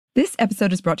This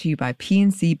episode is brought to you by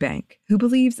PNC Bank, who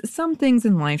believes some things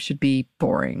in life should be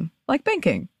boring, like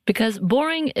banking. Because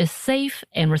boring is safe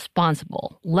and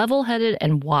responsible, level-headed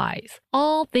and wise.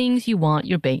 All things you want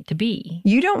your bank to be.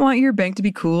 You don't want your bank to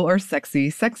be cool or sexy.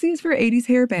 Sexy is for 80s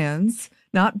hair bands,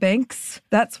 not banks.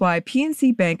 That's why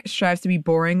PNC Bank strives to be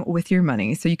boring with your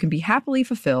money so you can be happily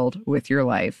fulfilled with your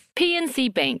life.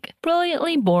 PNC Bank,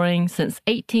 brilliantly boring since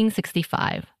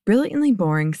 1865. Brilliantly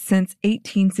Boring Since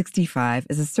 1865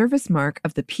 is a service mark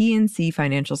of the PNC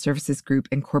Financial Services Group,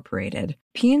 Incorporated.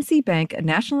 PNC Bank, a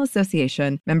National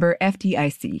Association, member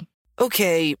FDIC.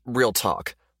 Okay, real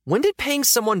talk. When did paying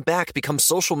someone back become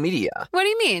social media? What do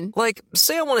you mean? Like,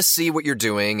 say I want to see what you're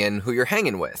doing and who you're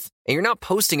hanging with, and you're not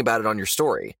posting about it on your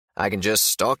story. I can just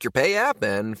stalk your Pay app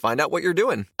and find out what you're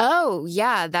doing. Oh,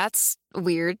 yeah, that's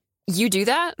weird. You do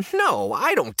that? No,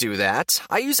 I don't do that.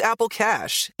 I use Apple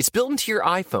Cash. It's built into your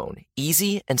iPhone,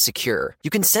 easy and secure. You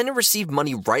can send and receive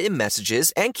money right in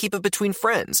Messages and keep it between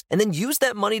friends, and then use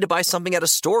that money to buy something at a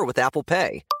store with Apple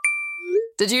Pay.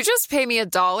 Did you just pay me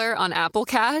 $1 on Apple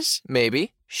Cash?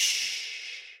 Maybe.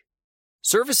 Shh.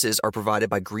 Services are provided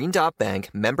by Green Dot Bank,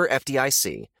 member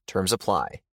FDIC. Terms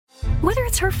apply. Whether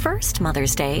it's her first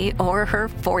Mother's Day or her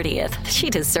 40th,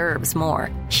 she deserves more.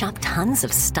 Shop tons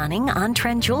of stunning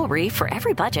on-trend jewelry for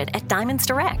every budget at Diamonds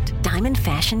Direct. Diamond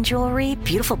fashion jewelry,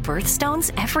 beautiful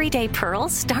birthstones, everyday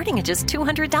pearls starting at just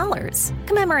 $200.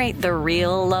 Commemorate the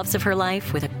real loves of her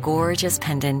life with a gorgeous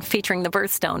pendant featuring the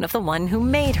birthstone of the one who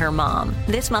made her mom.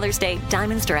 This Mother's Day,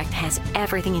 Diamonds Direct has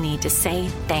everything you need to say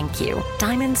thank you.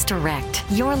 Diamonds Direct.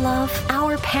 Your love,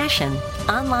 our passion.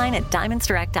 Online at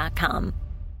diamondsdirect.com.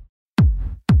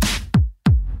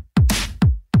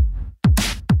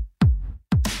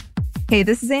 Hey,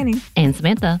 this is Annie. And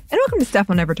Samantha. And welcome to Stuff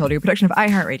Mom Never Told You, a production of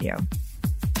iHeartRadio.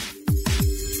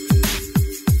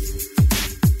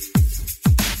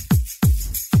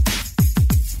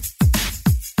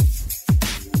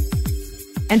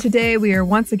 And today we are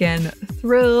once again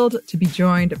thrilled to be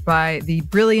joined by the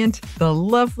brilliant, the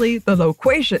lovely, the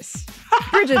loquacious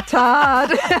Bridget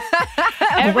Todd.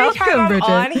 Every Welcome, time I'm Bridget.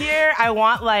 on here, I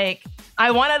want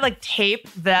to tape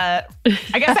the.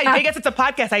 I guess it's a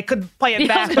podcast. I could play it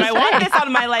back, but I want this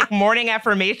on my morning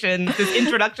affirmations, these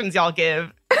introductions y'all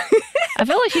give. I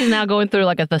feel like she's now going through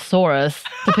like a thesaurus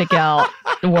to pick out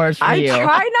the words for you. I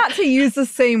try not to use the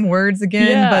same words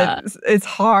again, but it's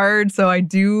hard. So I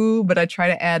do, but I try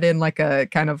to add in like a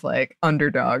kind of like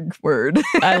underdog word.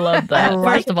 I love that.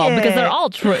 First of all, because they're it. all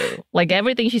true. Like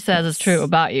everything she says is true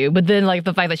about you. But then like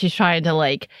the fact that she's trying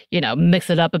to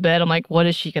mix it up a bit. I'm like, what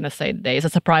is she going to say today? It's a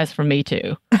surprise for me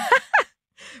too.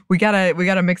 We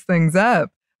gotta mix things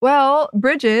up. Well,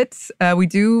 Bridget, we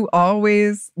do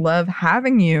always love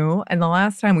having you. And the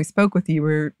last time we spoke with you,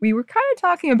 we were kind of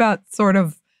talking about sort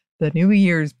of the New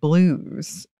Year's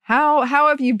blues. How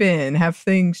have you been? Have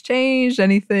things changed?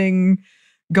 Anything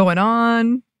going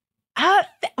on?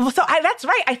 That's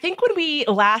right. I think when we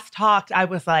last talked, I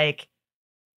was like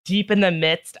deep in the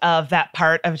midst of that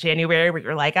part of January where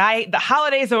you're like, the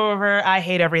holidays are over. I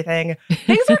hate everything.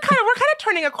 We're kind of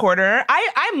turning a corner.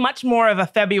 I'm much more of a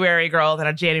February girl than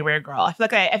a January girl. I feel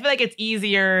like it's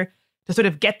easier to sort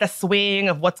of get the swing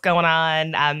of what's going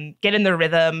on, get in the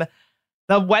rhythm.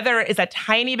 The weather is a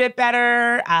tiny bit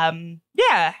better. How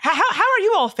are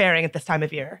you all faring at this time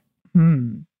of year?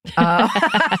 I'm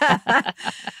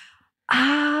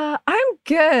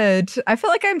good. I feel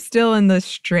like I'm still in the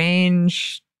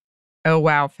strange, oh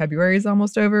wow, February is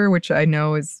almost over, which I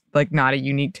know is like not a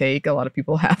unique take. A lot of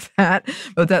people have that,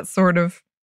 but that's sort of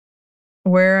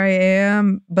where I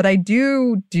am. But I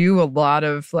do a lot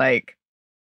of like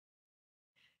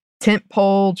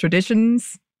tentpole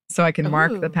traditions so I can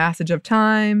mark the passage of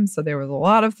time. So there was a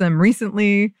lot of them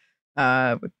recently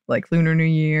with like Lunar New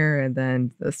Year and then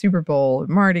the Super Bowl and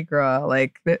Mardi Gras.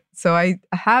 So I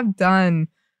have done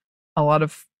a lot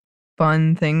of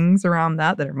fun things around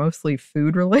that are mostly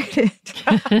food related.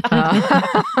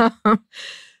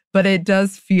 But it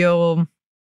just feels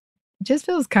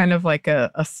kind of like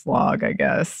a slog, I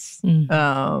guess,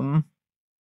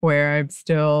 where I'm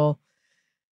still,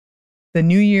 the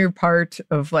New Year part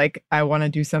of like, I want to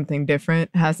do something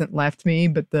different hasn't left me,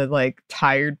 but the like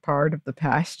tired part of the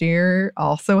past year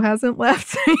also hasn't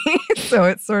left me. So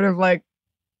it's sort of like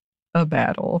a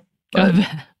battle. But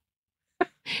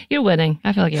You're winning.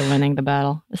 I feel like you're winning the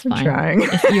battle. It's fine. I'm trying.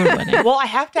 You're winning. Well, I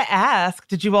have to ask,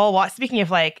 did you all watch, speaking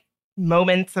of like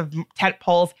moments of tent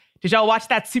poles, did y'all watch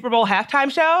that Super Bowl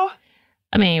halftime show?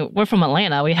 I mean, we're from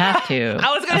Atlanta. We have to.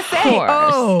 I was going to say.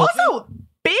 Also,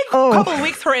 big couple of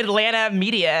weeks for Atlanta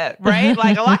media, right?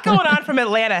 Like a lot going on from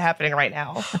Atlanta happening right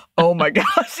now. Oh my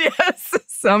gosh, yes.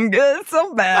 Some good,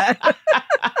 some bad.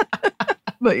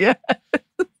 But yeah.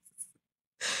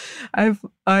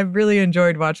 I've really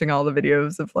enjoyed watching all the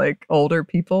videos of like older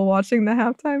people watching the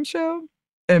halftime show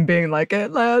and being like,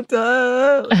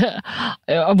 Atlanta.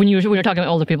 When you're talking about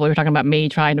older people, you're talking about me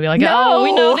trying to be like, oh,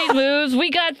 we know these moves. We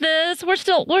got this. We're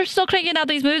still cranking out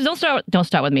these moves. Don't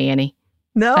start with me, Annie.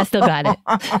 No. I still got it.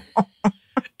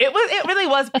 It really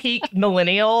was peak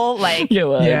millennial. Like,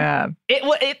 yeah.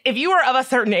 If you were of a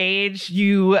certain age,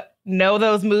 you know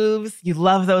those moves. You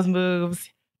love those moves.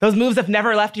 Those moves have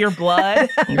never left your blood.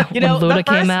 You know, when Luda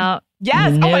came out.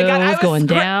 Yes. Oh my God. I was going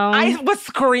down. I was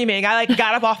screaming. I like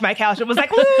got up off my couch. It was like,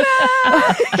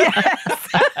 Luda! Yes.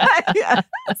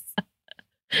 Yes.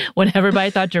 When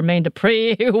everybody thought Jermaine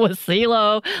Dupri was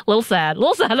CeeLo. A little sad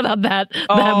about that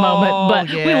moment. But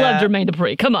we love Jermaine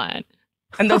Dupri. Come on.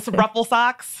 And those ruffle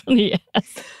socks. Yes.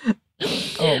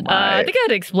 Oh my. I think I had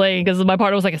to explain because my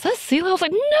partner was like, is that CeeLo? I was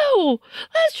like, no,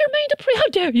 that's Jermaine Dupri. How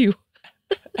dare you?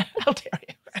 How dare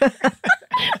you?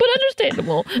 But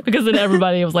understandable, because then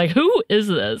everybody was like, who is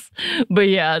this? But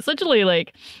yeah, essentially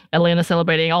like Atlanta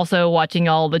celebrating, also watching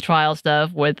all the trial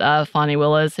stuff with Fani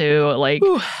Willis, who like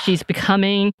she's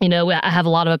becoming, you know, I have a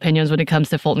lot of opinions when it comes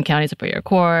to Fulton County Superior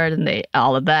Court and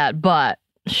all of that, but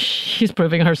she's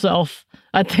proving herself.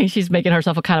 I think she's making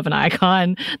herself a kind of an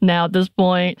icon now at this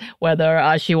point,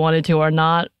 whether she wanted to or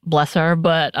not, bless her.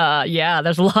 But yeah,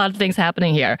 there's a lot of things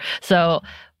happening here. So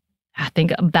I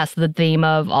think that's the theme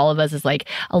of all of us is like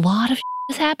a lot of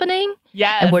is happening.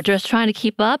 Yes. And we're just trying to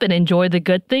keep up and enjoy the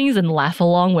good things and laugh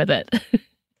along with it.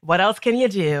 What else can you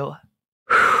do?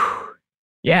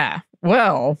 Yeah.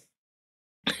 Well,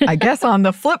 I guess on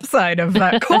the flip side of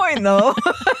that coin, though,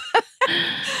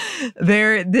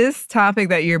 this topic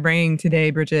that you're bringing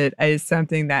today, Bridget, is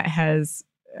something that has,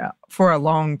 for a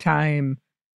long time,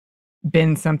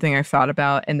 been something I've thought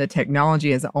about, and the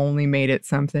technology has only made it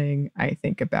something I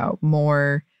think about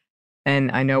more.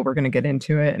 And I know we're going to get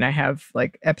into it. And I have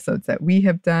like episodes that we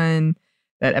have done.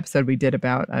 That episode we did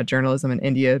about journalism in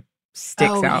India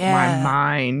sticks out my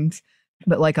mind.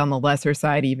 But like on the lesser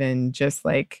side, even just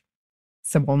like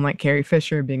someone like Carrie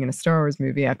Fisher being in a Star Wars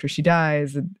movie after she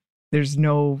dies, she didn't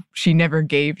know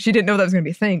that was going to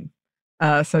be a thing.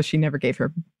 So she never gave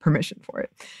her permission for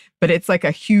it. But it's like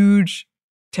a huge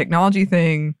technology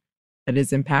thing that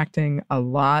is impacting a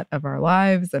lot of our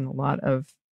lives and a lot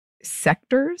of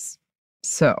sectors.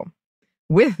 So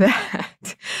with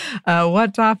that,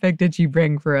 what topic did you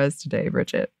bring for us today,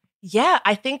 Bridget? Yeah,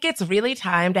 I think it's really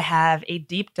time to have a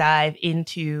deep dive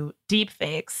into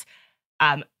deepfakes,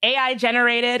 AI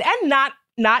generated and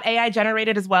not AI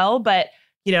generated as well. But,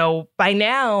 you know, by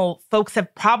now, folks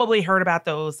have probably heard about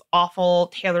those awful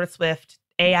Taylor Swift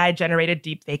AI-generated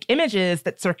deepfake images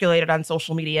that circulated on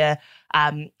social media.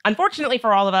 Unfortunately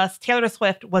for all of us, Taylor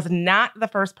Swift was not the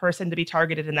first person to be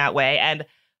targeted in that way, and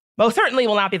most certainly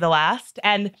will not be the last.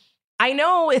 And I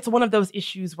know it's one of those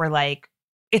issues where, like,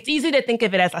 it's easy to think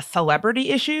of it as a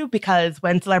celebrity issue because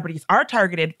when celebrities are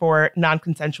targeted for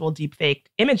non-consensual deepfake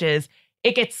images,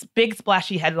 it gets big,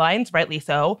 splashy headlines, rightly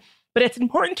so. But it's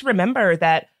important to remember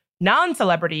that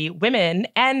non-celebrity women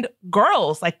and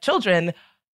girls, like children,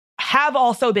 have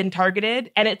also been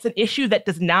targeted, and it's an issue that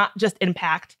does not just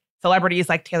impact celebrities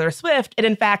like Taylor Swift. It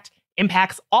in fact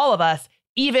impacts all of us,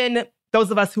 even those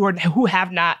of us who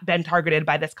have not been targeted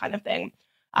by this kind of thing.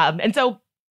 And so,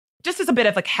 just as a bit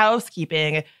of like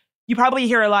housekeeping, you probably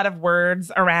hear a lot of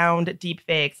words around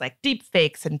deepfakes, like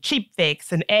deepfakes and cheap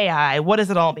fakes and AI. What does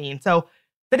it all mean? So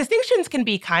the distinctions can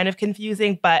be kind of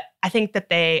confusing, but I think that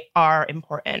they are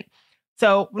important.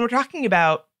 So when we're talking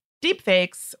about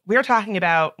deepfakes, we're talking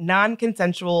about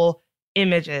non-consensual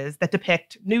images that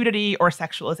depict nudity or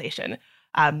sexualization.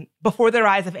 Before the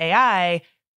rise of AI,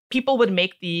 people would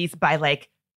make these by like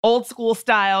old school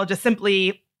style, just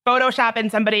simply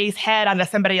photoshopping somebody's head onto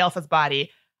somebody else's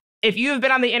body. If you've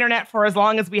been on the internet for as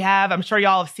long as we have, I'm sure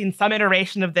y'all have seen some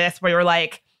iteration of this where you're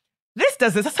like,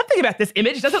 something about this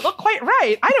image doesn't look quite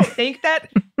right. I don't think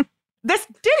that this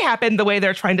did happen the way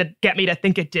they're trying to get me to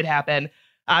think it did happen.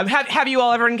 Have you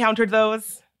all ever encountered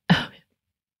those?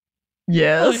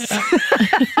 Yes.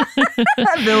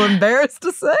 I feel embarrassed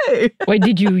to say. Wait,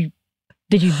 did you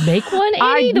make one,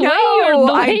 Annie?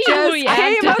 I just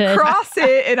came across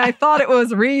it and I thought it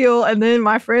was real, and then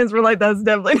my friends were like, "That's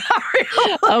definitely not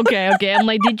real." Okay. I'm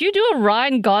like, did you do a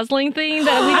Ryan Gosling thing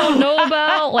that we don't know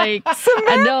about? Like,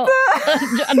 Samantha.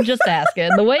 I'm just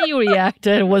asking. The way you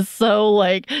reacted was so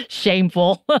like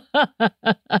shameful.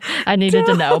 I needed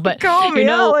to know, but call me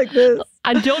out like this.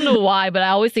 I don't know why, but I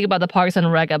always think about the Parks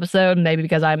and Rec episode, maybe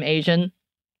because I'm Asian.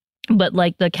 But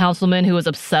like the councilman who was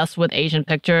obsessed with Asian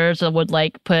pictures would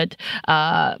like put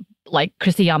like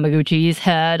Christy Yamaguchi's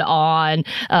head on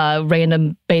a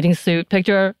random bathing suit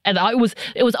picture. And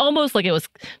it was almost like it was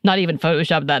not even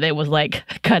Photoshopped, that it was like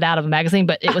cut out of a magazine,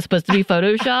 but it was supposed to be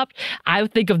Photoshopped. I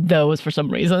would think of those for some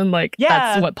reason. Like,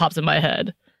 that's what pops in my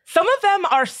head. Some of them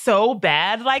are so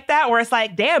bad like that, where it's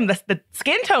like, damn, the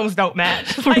skin tones don't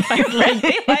match. Like,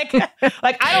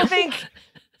 like I don't think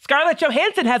Scarlett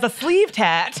Johansson has a sleeve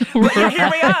tat. But here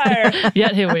we are.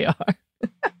 Yet here we are.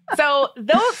 So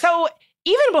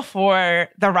even before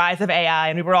the rise of AI,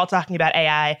 and we were all talking about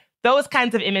AI, those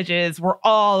kinds of images were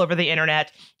all over the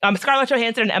internet. Scarlett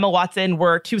Johansson and Emma Watson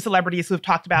were two celebrities who have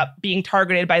talked about being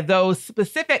targeted by those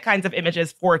specific kinds of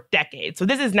images for decades. So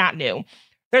this is not new.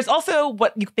 There's also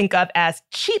what you think of as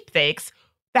cheap fakes.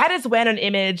 That is when an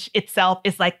image itself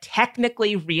is like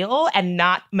technically real and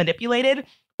not manipulated,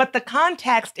 but the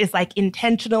context is like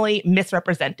intentionally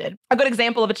misrepresented. A good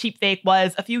example of a cheap fake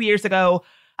was a few years ago,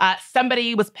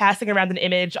 somebody was passing around an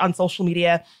image on social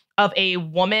media of a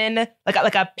woman,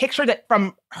 like a picture that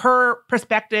from her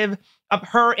perspective of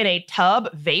her in a tub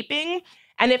vaping.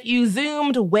 And if you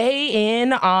zoomed way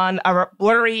in on a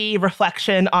blurry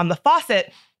reflection on the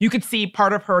faucet, you could see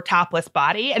part of her topless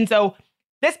body. And so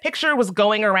this picture was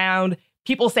going around,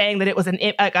 people saying that it was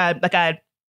like a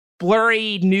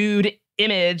blurry nude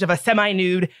image of a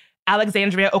semi-nude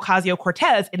Alexandria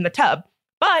Ocasio-Cortez in the tub.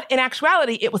 But in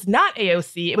actuality, it was not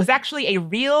AOC. It was actually a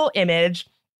real image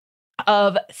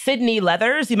of Sydney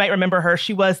Leathers. You might remember her.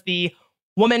 She was the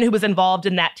woman who was involved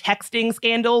in that texting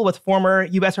scandal with former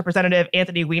U.S. Representative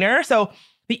Anthony Weiner. So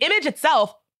the image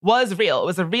itself was real. It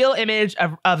was a real image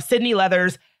of Sydney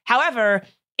Leathers. However,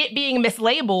 it being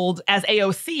mislabeled as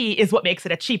AOC is what makes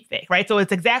it a cheap fake, right? So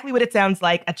it's exactly what it sounds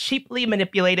like, a cheaply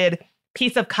manipulated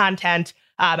piece of content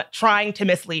trying to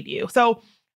mislead you. So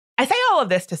I say all of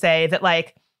this to say that,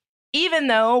 like, even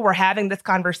though we're having this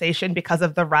conversation because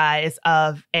of the rise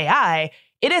of AI,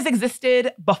 it has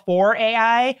existed before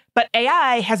AI, but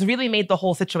AI has really made the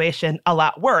whole situation a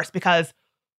lot worse because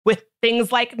with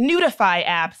things like Nudify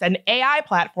apps and AI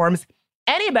platforms,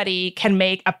 anybody can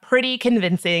make a pretty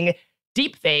convincing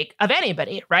deepfake of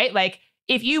anybody, right? Like,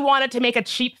 if you wanted to make a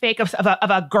cheap fake of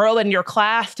a girl in your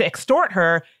class to extort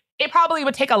her, it probably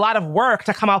would take a lot of work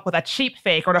to come up with a cheap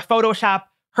fake or to Photoshop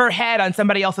her head on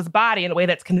somebody else's body in a way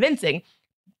that's convincing.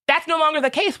 That's no longer the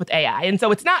case with AI. And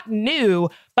so it's not new,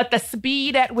 but the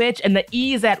speed at which and the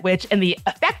ease at which and the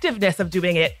effectiveness of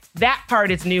doing it, that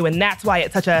part is new. And that's why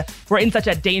we're in such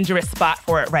a dangerous spot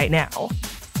for it right now.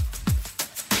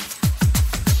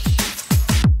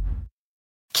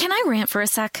 Can I rant for a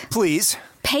sec? Please.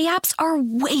 Pay apps are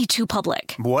way too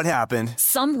public. What happened?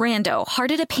 Some rando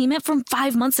hearted a payment from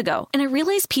 5 months ago, and I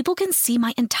realized people can see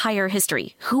my entire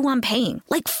history, who I'm paying,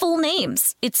 like full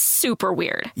names. It's super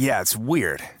weird. Yeah, it's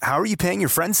weird. How are you paying your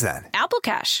friends then? Apple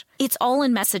Cash. It's all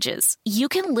in messages. You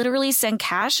can literally send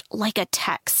cash like a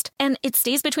text, and it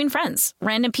stays between friends.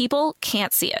 Random people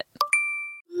can't see it.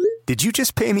 Did you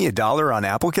just pay me $1 on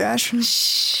Apple Cash?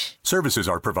 Shh. Services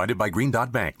are provided by Green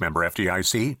Dot Bank. Member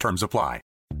FDIC. Terms apply.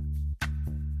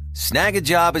 Snag a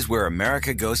Job is where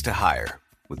America goes to hire,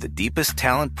 with the deepest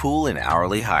talent pool in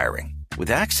hourly hiring.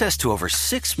 With access to over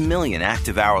 6 million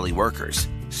active hourly workers,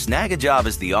 Snag a Job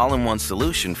is the all-in-one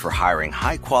solution for hiring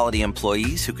high-quality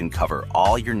employees who can cover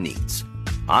all your needs.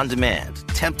 On demand,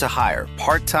 temp to hire,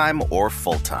 part-time or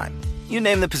full-time. You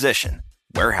name the position.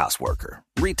 Warehouse worker,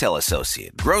 retail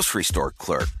associate, grocery store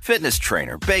clerk, fitness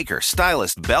trainer, baker,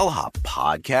 stylist, bellhop,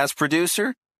 podcast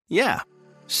producer. Yeah,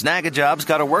 Snag a Job's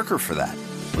got a worker for that.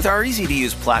 With our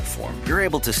easy-to-use platform, you're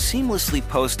able to seamlessly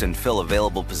post and fill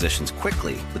available positions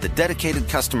quickly with a dedicated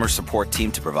customer support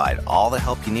team to provide all the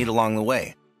help you need along the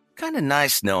way. Kind of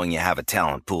nice knowing you have a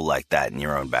talent pool like that in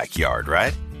your own backyard,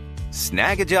 right?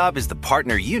 Snag a Job is the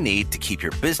partner you need to keep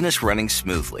your business running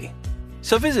smoothly.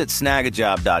 So visit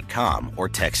snagajob.com or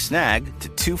text snag to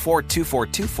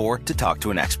 242424 to talk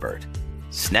to an expert.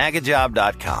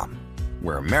 Snagajob.com,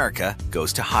 where America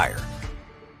goes to hire.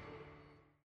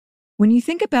 When you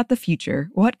think about the future,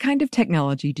 what kind of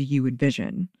technology do you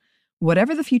envision?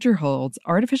 Whatever the future holds,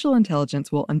 artificial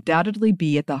intelligence will undoubtedly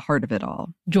be at the heart of it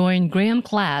all. Join Graham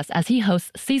Class as he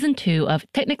hosts Season 2 of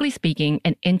Technically Speaking,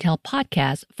 an Intel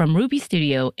podcast from Ruby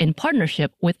Studio in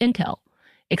partnership with Intel.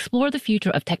 Explore the future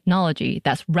of technology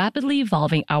that's rapidly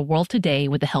evolving our world today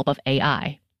with the help of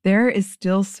AI. There is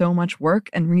still so much work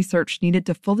and research needed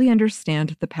to fully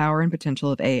understand the power and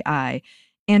potential of AI,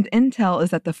 and Intel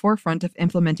is at the forefront of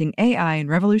implementing AI and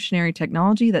revolutionary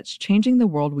technology that's changing the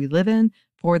world we live in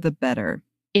for the better.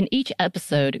 In each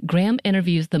episode, Graham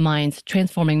interviews the minds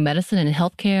transforming medicine and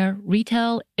healthcare,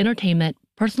 retail, entertainment,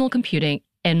 personal computing,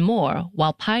 and more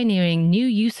while pioneering new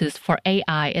uses for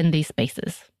AI in these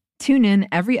spaces. Tune in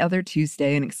every other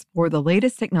Tuesday and explore the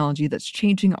latest technology that's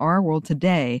changing our world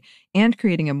today and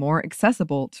creating a more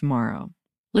accessible tomorrow.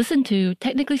 Listen to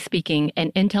Technically Speaking,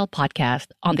 an Intel podcast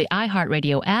on the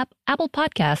iHeartRadio app, Apple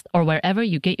Podcast, or wherever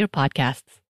you get your podcasts.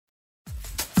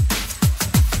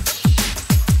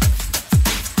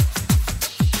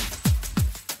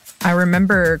 I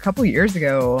remember a couple years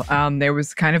ago, there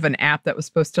was kind of an app that was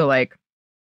supposed to like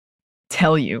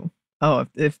tell you, oh,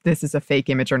 if this is a fake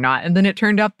image or not. And then it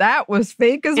turned out that was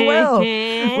fake as well.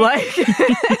 Like,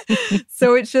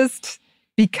 so it's just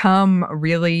become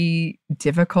really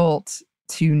difficult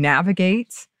to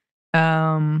navigate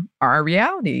our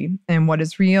reality and what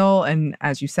is real. And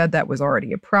as you said, that was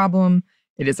already a problem.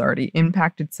 It has already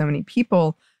impacted so many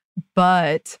people.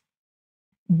 But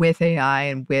with AI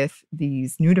and with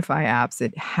these Nudify apps,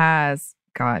 it has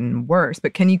gotten worse.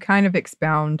 But can you kind of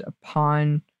expound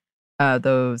upon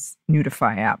those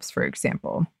Nudify apps, for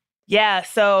example? Yeah.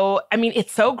 So, I mean,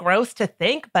 it's so gross to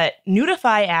think, but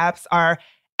Nudify apps are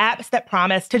apps that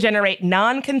promise to generate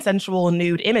non-consensual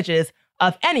nude images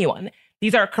of anyone.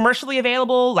 These are commercially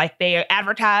available, like they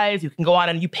advertise, you can go on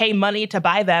and you pay money to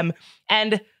buy them.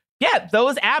 And yeah,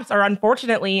 those apps are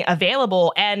unfortunately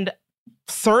available and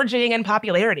surging in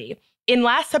popularity. In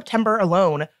last September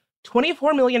alone,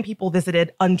 24 million people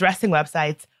visited undressing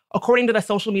websites, according to the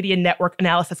social media network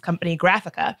analysis company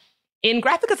Graphica. In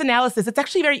Graphica's analysis, it's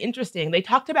actually very interesting. They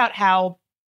talked about how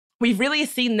we've really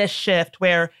seen this shift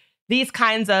where these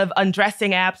kinds of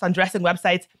undressing apps, undressing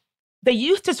websites, they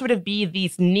used to sort of be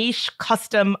these niche,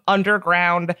 custom,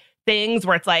 underground things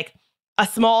where it's like a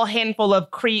small handful of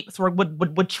creeps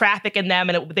would traffic in them,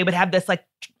 and they would have this like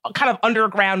kind of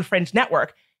underground fringe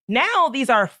network. Now these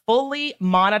are fully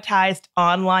monetized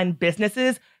online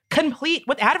businesses, complete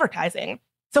with advertising.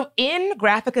 So in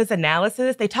Graphica's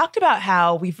analysis, they talked about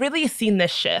how we've really seen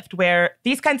this shift where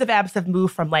these kinds of apps have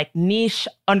moved from like niche,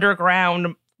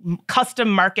 underground,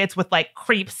 custom markets with like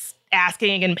creeps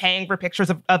asking and paying for pictures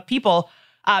of people.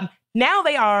 Now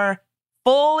they are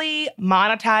fully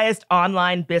monetized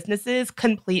online businesses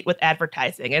complete with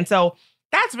advertising. And so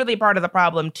that's really part of the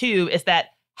problem too, is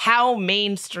that how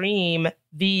mainstream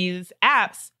these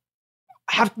apps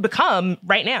have become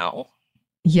right now.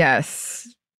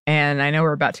 Yes. And I know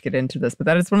we're about to get into this, but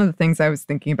that is one of the things I was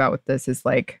thinking about with this is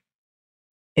like,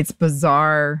 it's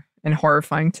bizarre and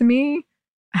horrifying to me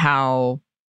how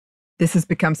this has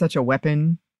become such a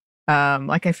weapon.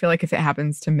 Like, I feel like if it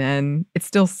happens to men, it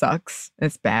still sucks.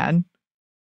 It's bad.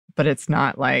 But it's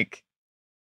not like,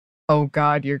 oh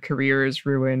God, your career is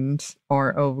ruined,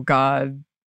 or oh God,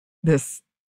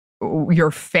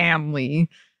 your family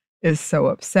is so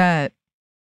upset.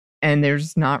 And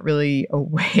there's not really a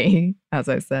way, as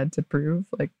I said, to prove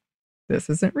like this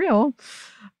isn't real.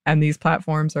 And these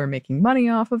platforms are making money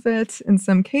off of it in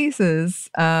some cases.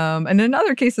 And in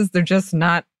other cases, they're just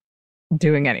not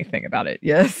doing anything about it.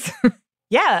 Yes.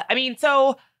 Yeah. I mean,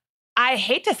 so I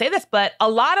hate to say this, but a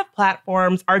lot of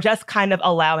platforms are just kind of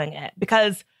allowing it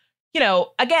because, you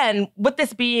know, again, with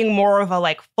this being more of a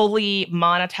like fully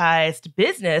monetized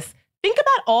business, think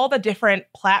about all the different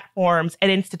platforms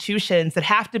and institutions that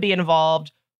have to be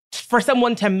involved for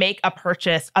someone to make a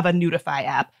purchase of a Nudify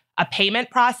app. A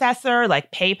payment processor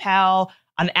like PayPal,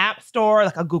 an app store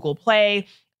like a Google Play,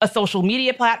 a social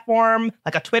media platform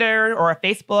like a Twitter or a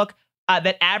Facebook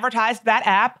that advertised that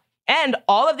app. And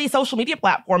all of these social media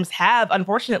platforms have,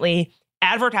 unfortunately,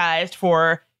 advertised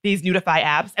for these Nudify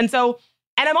apps. And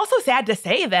I'm also sad to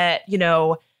say that, you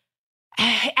know,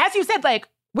 as you said, like,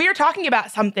 we are talking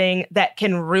about something that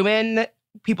can ruin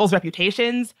people's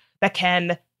reputations, that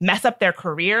can mess up their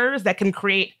careers, that can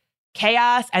create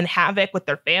chaos and havoc with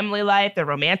their family life, their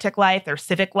romantic life, their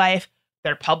civic life,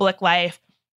 their public life.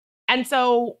 And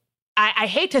so I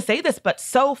hate to say this, but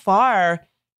so far,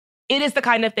 it is the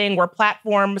kind of thing where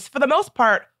platforms, for the most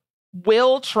part,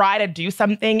 will try to do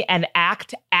something and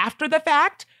act after the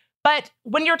fact. But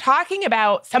when you're talking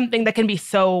about something that can be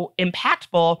so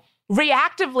impactful,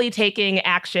 reactively taking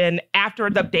action after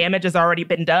the damage has already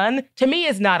been done, to me,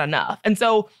 is not enough. And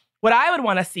so what I would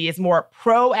want to see is more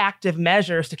proactive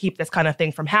measures to keep this kind of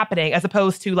thing from happening, as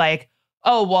opposed to like,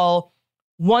 oh, well,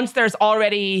 once there's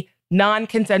already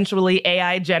non-consensually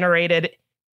AI-generated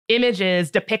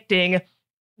images depicting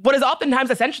what is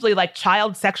oftentimes essentially like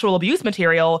child sexual abuse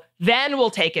material, then we'll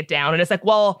take it down. And it's like,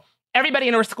 well, everybody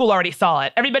in our school already saw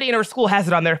it. Everybody in our school has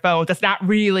it on their phones. It's not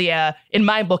really in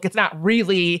my book, it's not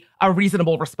really a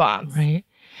reasonable response. Right.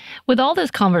 With all this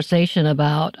conversation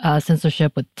about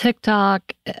censorship with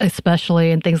TikTok, especially,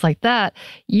 and things like that,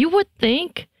 you would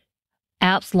think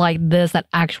apps like this that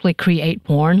actually create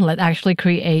porn, that actually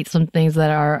create some things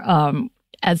that are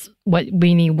as what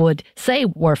Weenie would say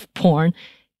were porn,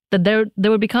 that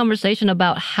there would be conversation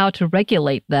about how to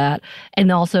regulate that,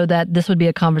 and also that this would be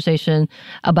a conversation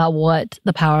about what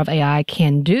the power of AI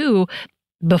can do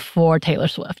before Taylor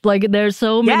Swift. Like, there's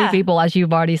so many people, as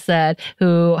you've already said,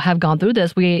 who have gone through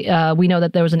this. We know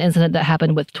that there was an incident that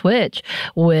happened with Twitch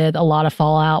with a lot of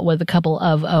fallout with a couple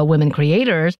of women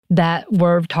creators that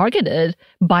were targeted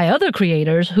by other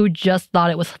creators who just thought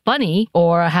it was funny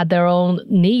or had their own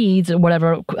needs or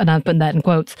whatever, and I'm putting that in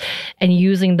quotes, and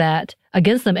using that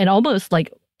against them and almost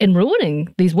like in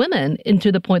ruining these women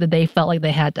into the point that they felt like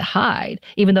they had to hide,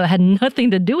 even though it had nothing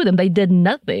to do with them. They did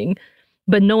nothing.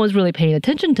 But no one's really paying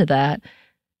attention to that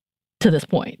to this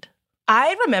point.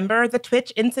 I remember the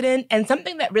Twitch incident, and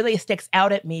something that really sticks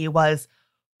out at me was,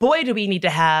 boy, do we need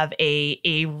to have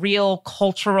a real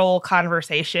cultural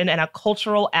conversation and a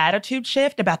cultural attitude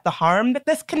shift about the harm that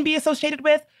this can be associated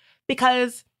with.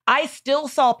 Because I still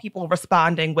saw people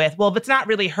responding with, well, if it's not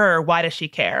really her, why does she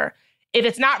care? If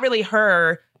it's not really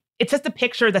her, it's just a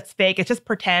picture that's fake. It's just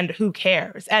pretend. Who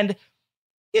cares? And,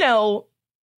 you know,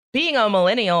 being a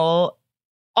millennial,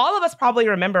 all of us probably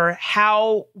remember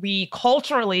how we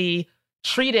culturally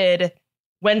treated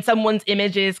when someone's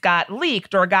images got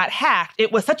leaked or got hacked.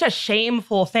 It was such a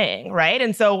shameful thing, right?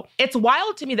 And so it's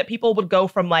wild to me that people would go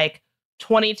from like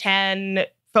 2010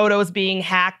 photos being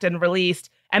hacked and released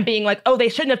and being like, oh, they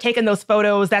shouldn't have taken those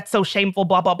photos. That's so shameful,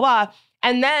 blah, blah, blah.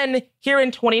 And then here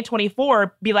in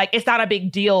 2024, be like, it's not a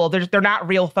big deal. They're not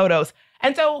real photos.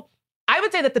 And so I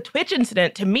would say that the Twitch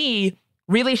incident, to me,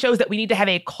 really shows that we need to have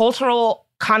a cultural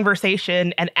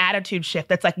conversation and attitude shift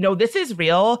that's like, no, this is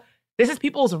real. This is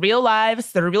people's real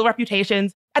lives, their real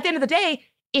reputations. At the end of the day,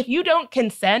 if you don't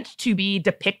consent to be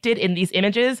depicted in these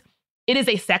images, it is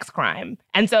a sex crime.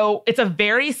 And so it's a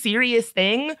very serious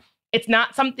thing. It's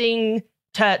not something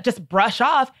to just brush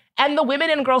off. And the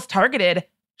women and girls targeted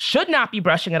should not be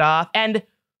brushing it off. And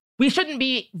we shouldn't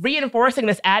be reinforcing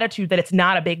this attitude that it's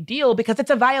not a big deal because it's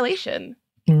a violation.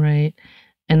 Right.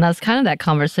 And that's kind of that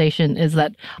conversation, is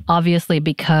that obviously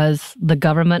because the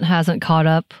government hasn't caught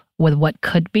up with what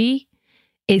could be,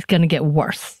 it's going to get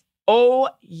worse. Oh,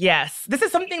 yes. This is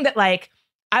something that, like,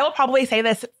 I will probably say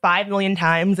this 5 million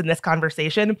times in this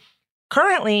conversation.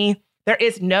 Currently, there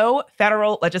is no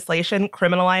federal legislation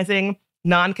criminalizing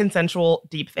non-consensual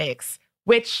deepfakes,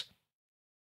 which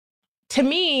to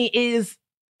me is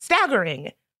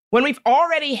staggering. When we've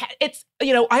already, it's,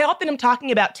 you know, I often am talking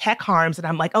about tech harms and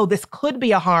I'm like, oh, this could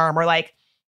be a harm, or like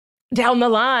down the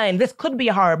line, this could be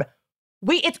a harm.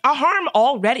 It's a harm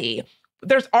already.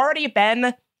 There's already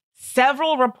been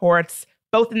several reports,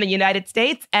 both in the United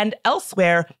States and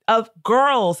elsewhere, of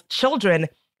girls, children,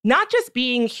 not just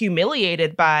being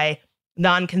humiliated by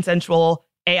non-consensual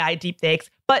AI deepfakes,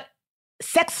 but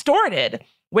sextorted,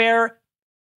 where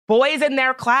boys in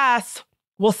their class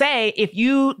will say, if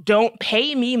you don't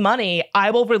pay me money, I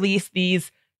will release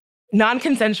these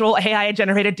non-consensual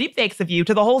AI-generated deepfakes of you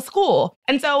to the whole school.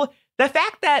 And so the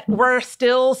fact that we're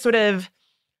still sort of,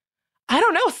 I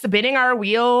don't know, spinning our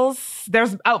wheels.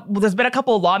 There's been a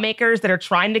couple of lawmakers that are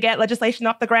trying to get legislation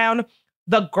off the ground.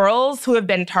 The girls who have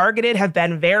been targeted have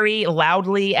been very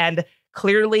loudly and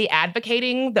clearly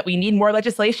advocating that we need more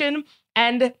legislation.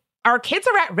 And our kids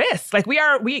are at risk. Like, we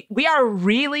are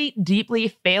really deeply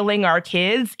failing our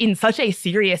kids in such a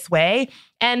serious way.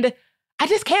 And I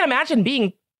just can't imagine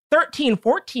being 13,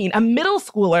 14, a middle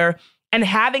schooler, and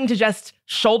having to just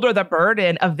shoulder the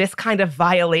burden of this kind of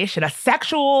violation, a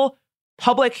sexual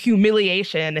public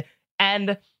humiliation.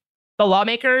 And the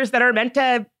lawmakers that are meant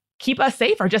to keep us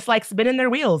safe are just like spinning their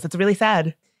wheels. It's really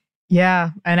sad. Yeah.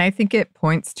 And I think it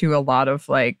points to a lot of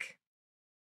like,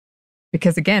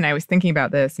 because again, I was thinking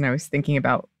about this and I was thinking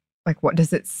about like, what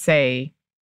does it say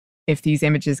if these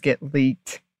images get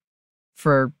leaked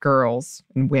for girls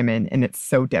and women and it's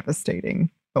so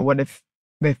devastating? But what if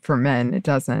for men, it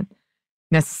doesn't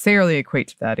necessarily equate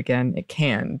to that? Again, it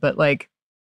can, but like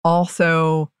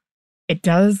also it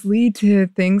does lead to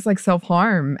things like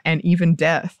self-harm and even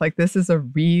death. Like, this is a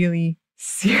really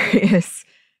serious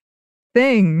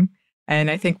thing. And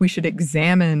I think we should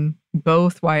examine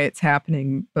both why it's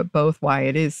happening, but both why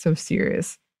it is so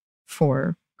serious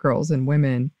for girls and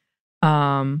women.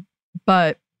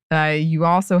 But you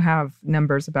also have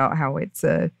numbers about how it's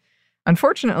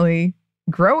unfortunately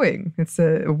growing. It's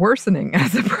worsening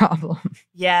as a problem.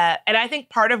 Yeah. And I think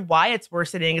part of why it's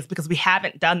worsening is because we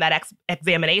haven't done that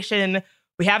examination.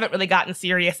 We haven't really gotten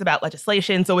serious about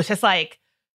legislation. So it's just like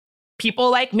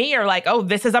people like me are like, oh,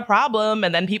 this is a problem.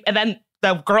 And then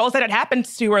the girls that it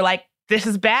happens to are like, this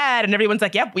is bad. And everyone's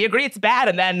like, yep, we agree it's bad.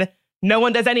 And then no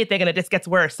one does anything and it just gets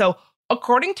worse. So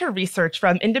according to research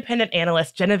from independent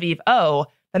analyst Genevieve O,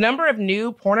 the number of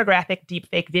new pornographic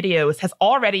deepfake videos has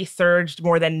already surged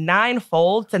more than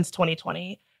 9-fold since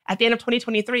 2020. At the end of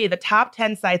 2023, the top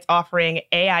 10 sites offering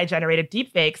AI-generated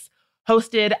deepfakes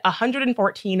hosted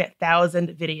 114,000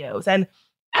 videos. And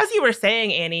as you were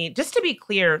saying, Annie, just to be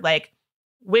clear, like,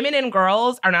 women and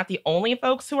girls are not the only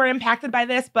folks who are impacted by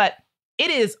this, but it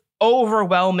is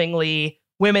overwhelmingly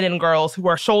women and girls who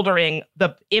are shouldering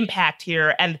the impact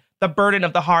here and the burden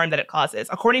of the harm that it causes.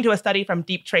 According to a study from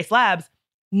Deep Trace Labs,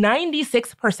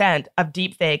 96% of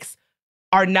deepfakes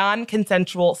are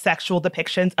non-consensual sexual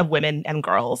depictions of women and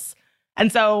girls.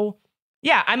 And so,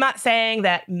 yeah, I'm not saying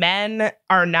that men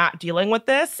are not dealing with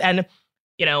this. And,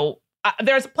 you know,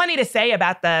 there's plenty to say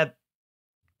about the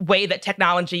way that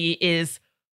technology is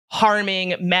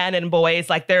harming men and boys.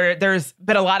 Like there's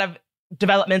been a lot of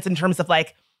developments in terms of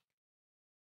like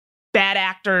bad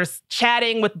actors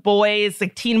chatting with boys,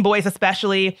 like teen boys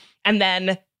especially, and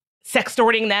then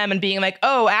sextorting them and being like,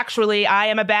 oh, actually, I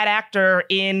am a bad actor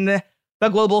in the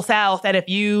global south. And if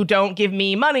you don't give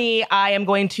me money, I am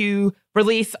going to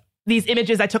release these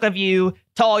images I took of you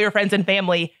to all your friends and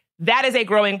family. That is a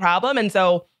growing problem. And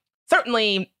so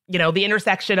certainly, you know, the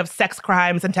intersection of sex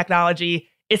crimes and technology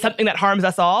is something that harms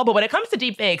us all. But when it comes to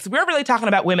deepfakes, we're really talking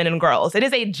about women and girls. It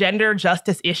is a gender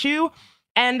justice issue.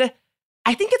 And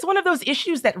I think it's one of those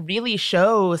issues that really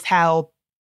shows how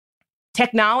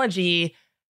technology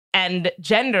and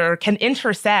gender can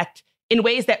intersect in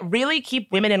ways that really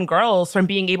keep women and girls from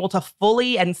being able to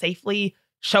fully and safely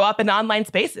show up in online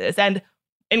spaces. And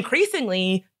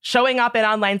increasingly, showing up in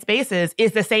online spaces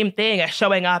is the same thing as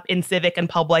showing up in civic and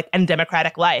public and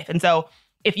democratic life. And so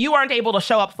if you aren't able to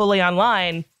show up fully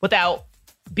online without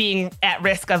being at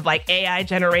risk of like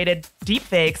AI-generated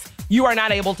deepfakes, you are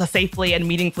not able to safely and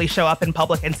meaningfully show up in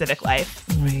public and civic life.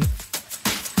 Right.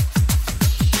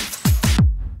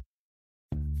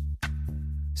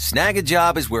 Snag a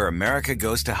Job is where America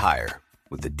goes to hire,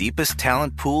 with the deepest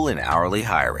talent pool in hourly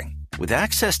hiring. With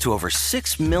access to over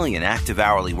 6 million active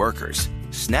hourly workers,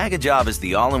 Snag a Job is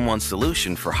the all-in-one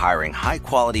solution for hiring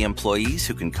high-quality employees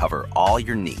who can cover all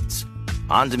your needs.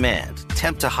 On demand,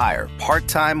 temp to hire,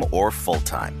 part-time or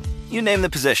full-time. You name the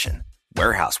position.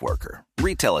 Warehouse worker,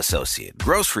 retail associate,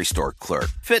 grocery store clerk,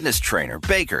 fitness trainer,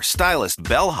 baker, stylist,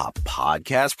 bellhop,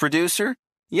 podcast producer.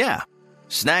 Yeah,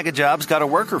 Snag a Job's got a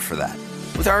worker for that.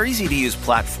 With our easy-to-use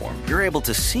platform, you're able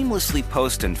to seamlessly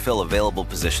post and fill available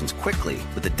positions quickly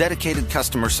with a dedicated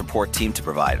customer support team to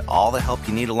provide all the help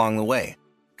you need along the way.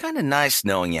 Kind of nice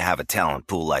knowing you have a talent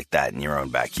pool like that in your own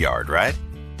backyard, right?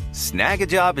 Snag a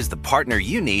Job is the partner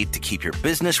you need to keep your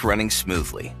business running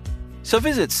smoothly. So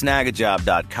visit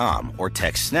snagajob.com or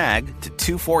text snag to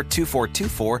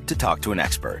 242424 to talk to an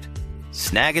expert.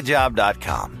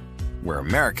 Snagajob.com, where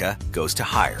America goes to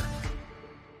hire.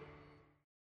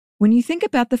 When you think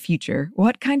about the future,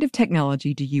 what kind of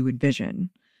technology do you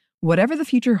envision? Whatever the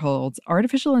future holds,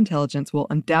 artificial intelligence will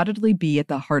undoubtedly be at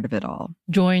the heart of it all.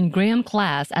 Join Graham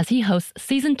Class as he hosts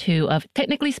Season 2 of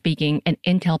Technically Speaking, an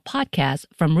Intel podcast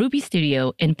from Ruby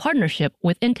Studio in partnership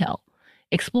with Intel.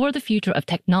 Explore the future of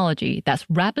technology that's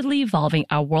rapidly evolving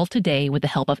our world today with the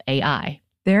help of AI.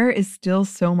 There is still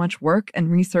so much work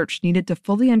and research needed to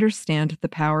fully understand the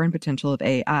power and potential of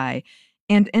AI,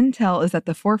 and Intel is at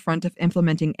the forefront of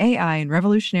implementing AI and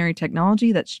revolutionary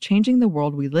technology that's changing the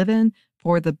world we live in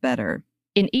for the better.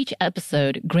 In each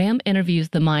episode, Graham interviews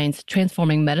the minds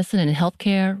transforming medicine and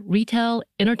healthcare, retail,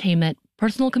 entertainment,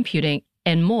 personal computing,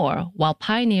 and more while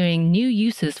pioneering new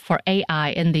uses for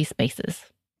AI in these spaces.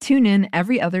 Tune in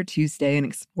every other Tuesday and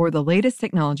explore the latest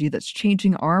technology that's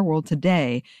changing our world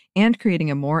today and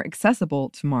creating a more accessible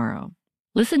tomorrow.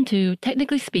 Listen to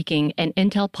Technically Speaking, an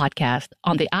Intel podcast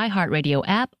on the iHeartRadio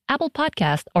app, Apple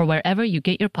Podcasts, or wherever you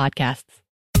get your podcasts.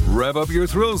 Rev up your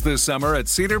thrills this summer at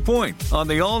Cedar Point on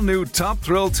the all-new Top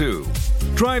Thrill 2.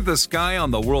 Drive the sky on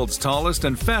the world's tallest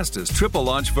and fastest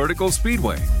triple-launch vertical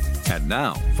speedway. And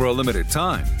now, for a limited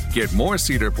time, get more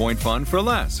Cedar Point fun for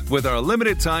less with our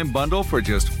limited-time bundle for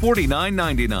just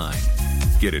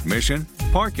 $49.99. Get admission,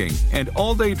 parking, and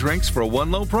all-day drinks for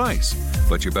one low price.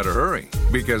 But you better hurry,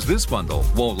 because this bundle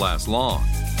won't last long.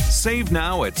 Save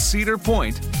now at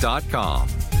cedarpoint.com.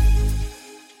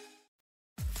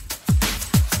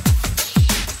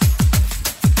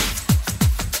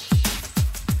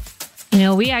 You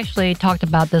know, we actually talked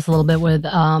about this a little bit with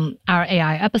our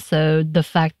AI episode, the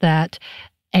fact that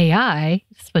AI,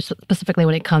 specifically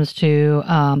when it comes to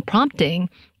prompting,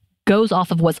 goes off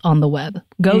of what's on the web,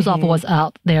 goes off of what's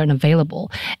out there and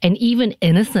available. And even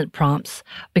innocent prompts,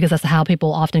 because that's how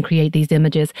people often create these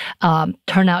images,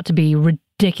 turn out to be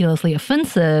ridiculously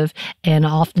offensive and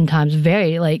oftentimes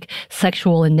very like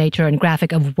sexual in nature and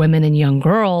graphic of women and young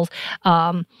girls.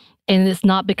 And it's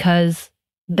not because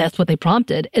that's what they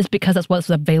prompted. It's because that's what's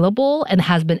available and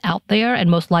has been out there and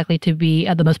most likely to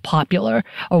be the most popular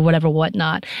or whatever,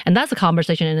 whatnot. And that's a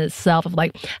conversation in itself of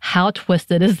like, how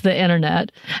twisted is the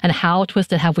internet and how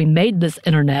twisted have we made this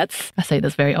internet? I say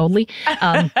this very oldly.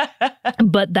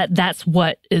 But that's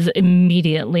what is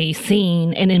immediately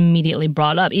seen and immediately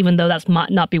brought up, even though that's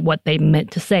might not be what they meant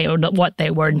to say or what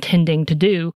they were intending to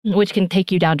do, which can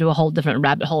take you down to a whole different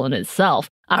rabbit hole in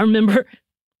itself. I remember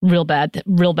real bad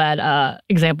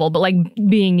example, but like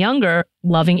being younger,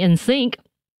 loving NSYNC,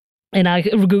 and I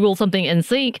Googled something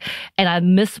NSYNC and I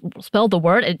misspelled the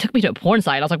word and it took me to a porn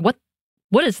site. I was like, what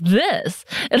is this?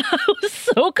 And I was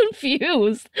so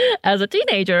confused as a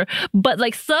teenager. But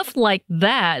like stuff like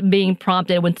that being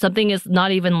prompted when something is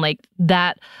not even like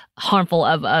that harmful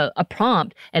of a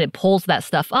prompt, and it pulls that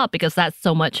stuff up because that's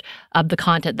so much of the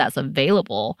content that's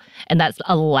available and that's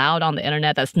allowed on the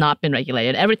internet that's not been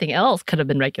regulated. Everything else could have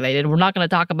been regulated. We're not going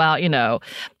to talk about,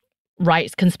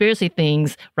 rights, conspiracy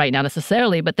things right now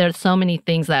necessarily, but there's so many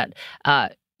things that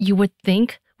you would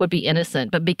think would be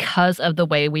innocent, but because of the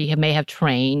way we may have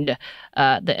trained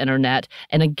the internet,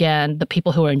 and again, the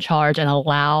people who are in charge and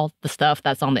allow the stuff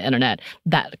that's on the internet,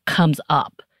 that comes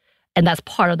up. And that's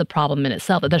part of the problem in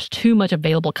itself, that there's too much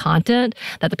available content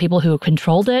that the people who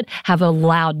controlled it have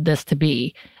allowed this to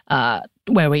be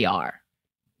where we are.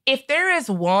 If there is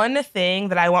one thing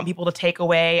that I want people to take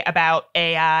away about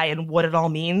AI and what it all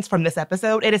means from this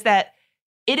episode, it is that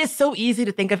it is so easy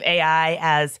to think of AI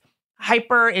as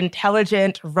hyper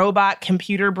intelligent robot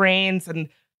computer brains and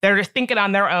they're just thinking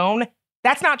on their own.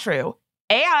 That's not true.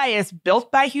 AI is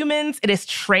built by humans. It is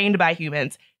trained by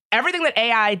humans. Everything that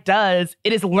AI does,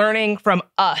 it is learning from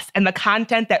us and the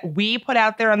content that we put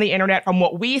out there on the internet, from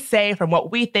what we say, from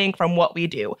what we think, from what we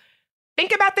do.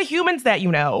 Think about the humans that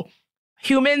you know.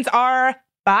 Humans are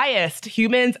biased.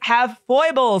 Humans have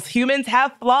foibles. Humans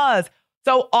have flaws.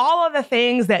 So all of the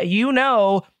things that you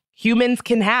know humans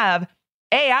can have,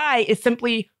 AI is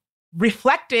simply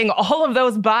reflecting all of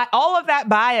that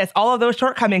bias, all of those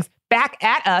shortcomings back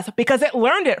at us because it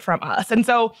learned it from us. And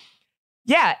so,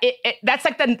 yeah, that's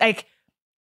AI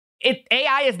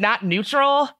is not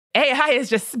neutral. AI is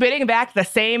just spitting back the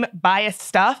same biased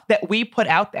stuff that we put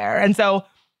out there. And so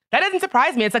that doesn't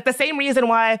surprise me. It's like the same reason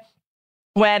why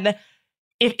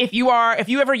if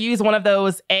you ever use one of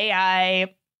those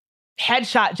AI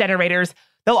headshot generators,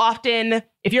 they'll often,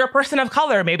 if you're a person of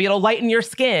color, maybe it'll lighten your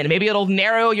skin, maybe it'll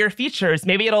narrow your features,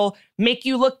 maybe it'll make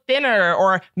you look thinner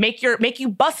or make you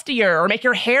bustier or make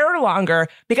your hair longer,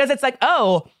 because it's like,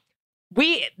 oh,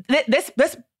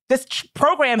 this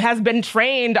program has been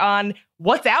trained on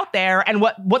what's out there, and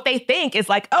what they think is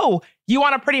like, oh, you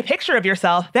want a pretty picture of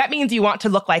yourself, that means you want to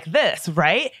look like this,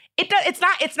 right?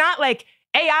 It's not like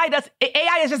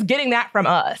AI is just getting that from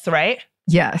us, right?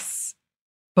 Yes.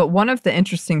 But one of the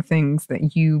interesting things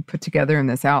that you put together in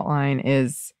this outline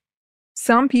is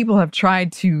some people have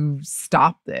tried to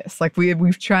stop this. Like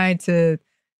we've tried to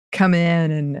come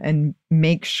in and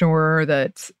make sure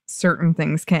that certain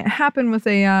things can't happen with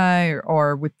AI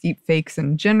or with deep fakes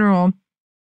in general.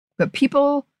 But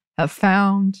people have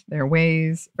found their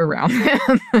ways around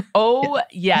them. Oh,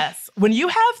 yes. When you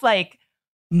have like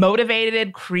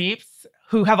motivated creeps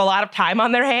who have a lot of time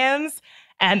on their hands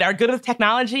and are good with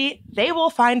technology, they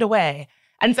will find a way.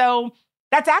 And so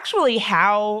that's actually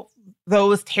how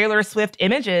those Taylor Swift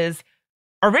images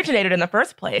originated in the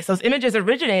first place. Those images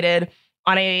originated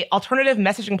on an alternative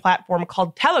messaging platform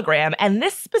called Telegram. And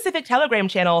this specific Telegram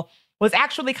channel was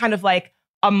actually kind of like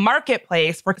a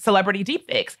marketplace for celebrity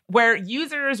deepfakes, where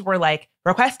users were like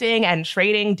requesting and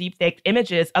trading deepfake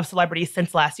images of celebrities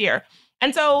since last year.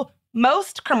 And so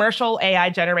most commercial AI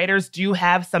generators do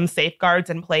have some safeguards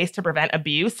in place to prevent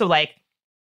abuse. So like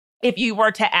if you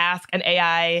were to ask an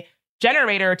AI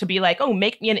generator to be like, oh,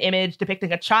 make me an image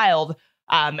depicting a child,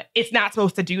 it's not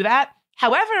supposed to do that.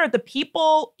 However, the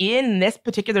people in this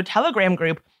particular Telegram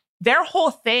group, their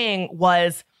whole thing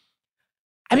was,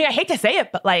 I mean, I hate to say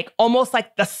it, but like almost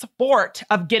like the sport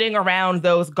of getting around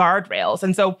those guardrails.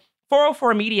 And so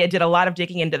 404 Media did a lot of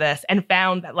digging into this and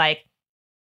found that like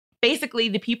basically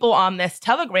the people on this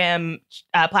Telegram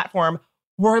platform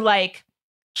were like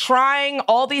trying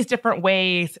all these different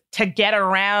ways to get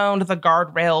around the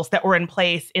guardrails that were in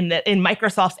place in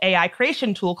Microsoft's AI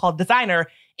creation tool called Designer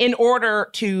in order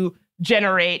to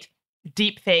generate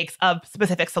deep fakes of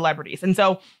specific celebrities. And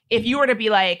so if you were to be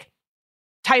like,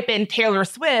 type in Taylor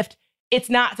Swift, it's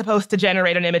not supposed to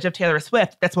generate an image of Taylor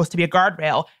Swift. That's supposed to be a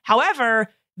guardrail. However,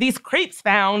 these creeps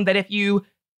found that if you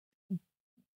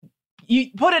you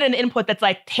put in an input that's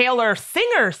like Taylor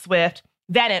Singer Swift,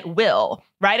 then it will,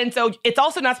 right? And so it's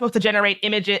also not supposed to generate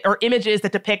images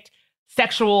that depict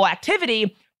sexual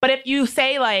activity. But if you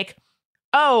say like,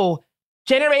 oh,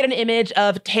 generate an image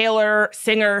of Taylor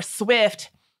Singer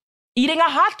Swift eating a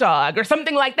hot dog or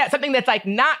something like that, something that's like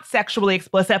not sexually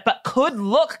explicit, but could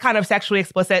look kind of sexually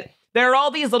explicit. There are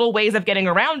all these little ways of getting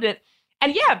around it.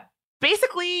 And yeah,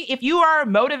 basically, if you are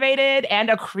motivated and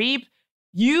a creep,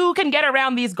 you can get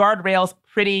around these guardrails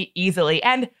pretty easily.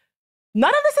 And none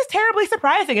of this is terribly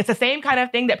surprising. It's the same kind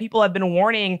of thing that people have been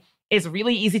warning is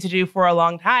really easy to do for a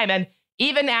long time. And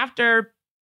even after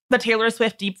the Taylor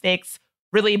Swift deepfakes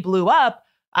really blew up,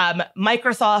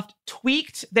 Microsoft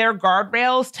tweaked their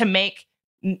guardrails to make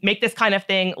this kind of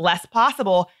thing less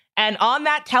possible. And on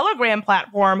that Telegram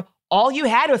platform, all you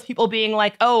had was people being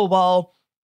like, oh, well,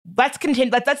 let's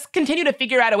continue to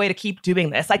figure out a way to keep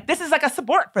doing this. Like, this is like a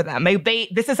support for them.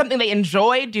 This is something they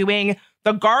enjoy doing.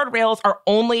 The guardrails are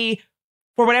only,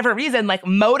 for whatever reason, like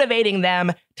motivating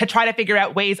them to try to figure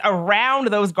out ways around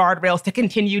those guardrails to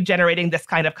continue generating this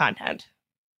kind of content.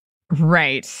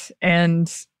 Right.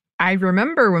 And I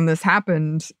remember when this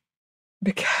happened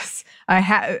because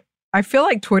I feel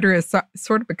like Twitter has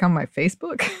sort of become my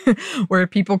Facebook, where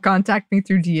people contact me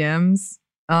through DMs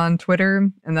on Twitter.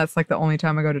 And that's like the only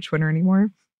time I go to Twitter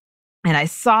anymore. And I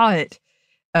saw it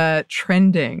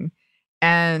trending.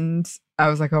 And I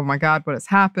was like, oh my God, what has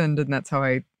happened? And that's how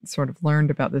I sort of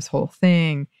learned about this whole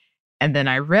thing. And then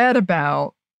I read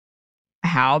about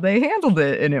how they handled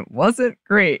it, and it wasn't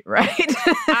great, right?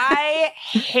 I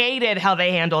hated how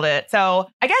they handled it. So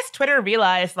I guess Twitter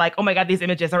realized, like, oh my God, these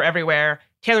images are everywhere.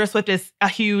 Taylor Swift is a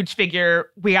huge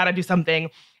figure. We got to do something.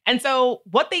 And so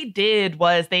what they did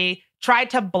was they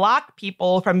tried to block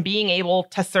people from being able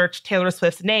to search Taylor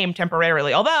Swift's name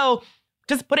temporarily. Although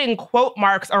just putting quote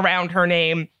marks around her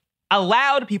name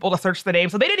allowed people to search the name.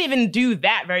 So they didn't even do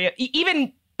that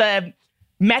even the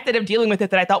method of dealing with it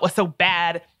that I thought was so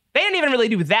bad, they didn't even really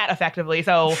do that effectively.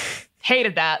 So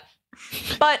hated that.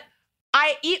 But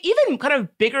even kind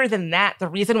of bigger than that, the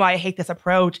reason why I hate this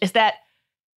approach is that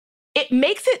it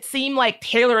makes it seem like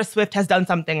Taylor Swift has done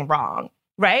something wrong,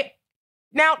 right?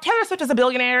 Now, Taylor Swift is a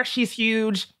billionaire. She's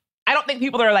huge. I don't think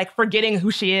people are like forgetting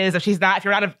who she is if you're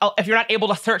not able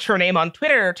to search her name on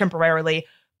Twitter temporarily.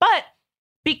 But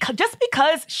just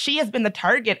because she has been the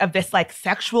target of this like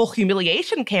sexual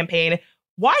humiliation campaign,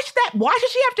 why should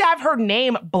she have to have her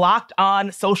name blocked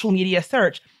on social media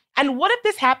search? And what if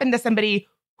this happened to somebody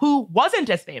who wasn't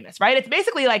as famous, right? It's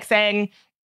basically like saying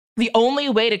the only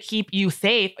way to keep you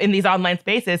safe in these online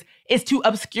spaces is to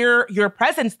obscure your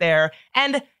presence there.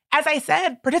 And as I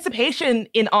said, participation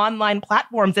in online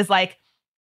platforms is like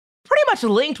pretty much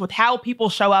linked with how people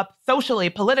show up socially,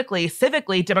 politically,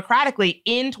 civically, democratically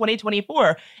in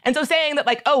 2024. And so saying that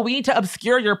like, oh, we need to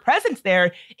obscure your presence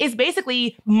there is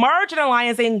basically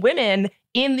marginalizing women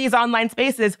in these online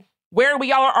spaces where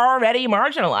we are already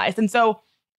marginalized. And so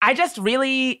I just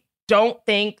really don't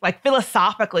think, like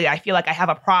philosophically, I feel like I have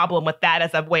a problem with that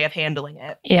as a way of handling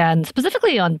it. Yeah, and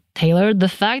specifically on Taylor, the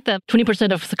fact that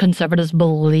 20% of conservatives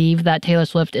believe that Taylor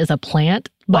Swift is a plant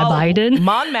by Biden.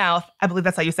 Monmouth, I believe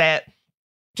that's how you say it,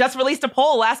 just released a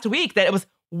poll last week that it was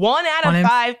 1 out of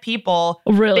 5 people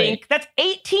think that's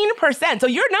 18%. So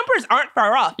your numbers aren't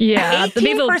far off. Yeah.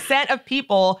 18% of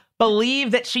people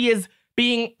believe that she is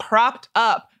being propped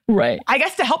up. Right. I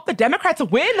guess to help the Democrats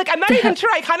win? Like, I'm not even sure.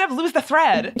 I kind of lose the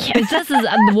thread. Yeah, this is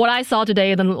what I saw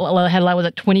today. The headline was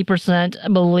that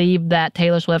 20% believe that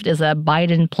Taylor Swift is a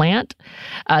Biden plant,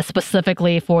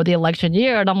 specifically for the election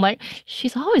year. And I'm like,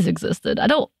 she's always existed. I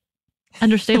don't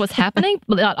understand what's happening.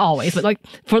 But not always, but like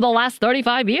for the last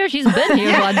 35 years, she's been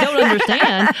here. So I don't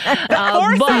understand. The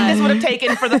foresight this would have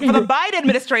taken for the Biden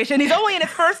administration. He's only in his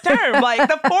first term. Like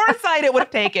the foresight it would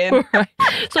have taken. Right.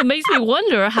 So it makes me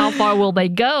wonder how far will they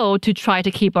go to try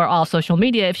to keep her off social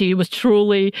media if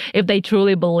they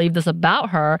truly believe this about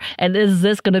her. And is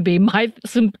this going to be my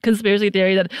conspiracy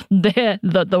theory that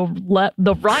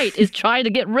the right is trying to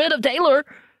get rid of Taylor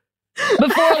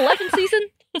before election season?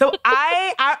 So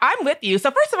I'm with you. So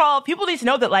first of all, people need to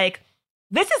know that like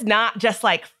this is not just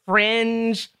like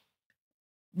fringe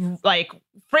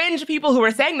people who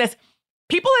are saying this.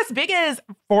 People as big as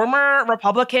former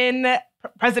Republican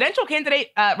presidential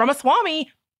candidate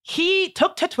Ramaswamy, he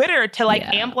took to Twitter to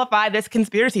amplify this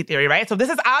conspiracy theory, right? So this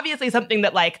is obviously something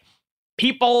that like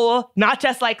people, not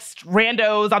just like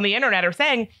randos on the internet, are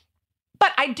saying.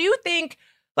 But I do think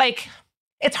like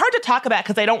it's hard to talk about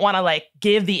because I don't want to like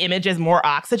give the images more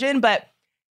oxygen. But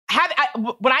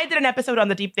when I did an episode on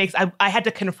the deepfakes, I had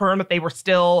to confirm that they were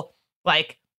still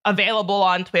like available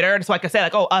on Twitter. And so like I said,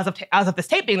 like, oh, as of this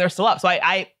taping, they're still up. So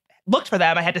I looked for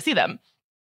them, I had to see them.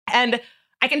 And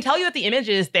I can tell you that the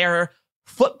images, they're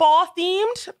football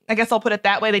themed. I guess I'll put it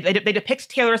that way. They depict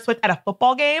Taylor Swift at a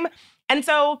football game. And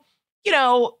so, you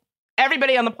know,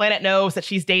 everybody on the planet knows that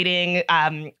she's dating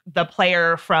the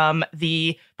player from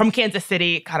Kansas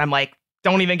City. God, I'm like,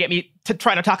 don't even get me to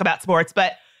trying to talk about sports.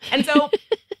 And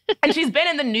she's been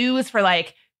in the news for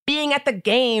like being at the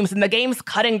games and the games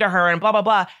cutting to her and blah, blah,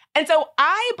 blah. And so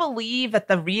I believe that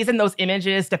the reason those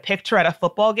images depict her at a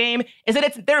football game is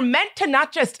that they're meant to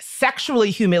not just sexually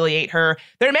humiliate her.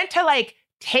 They're meant to like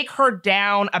take her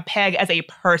down a peg as a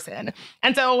person.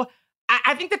 And so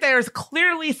I think that there's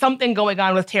clearly something going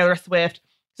on with Taylor Swift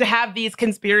to have these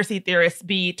conspiracy theorists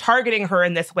be targeting her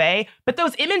in this way. But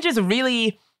those images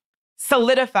really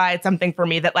solidified something for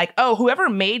me that like, oh, whoever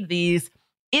made these,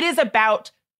 it is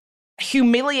about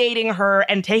humiliating her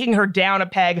and taking her down a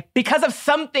peg because of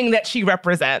something that she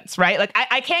represents, right? Like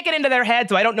I can't get into their head,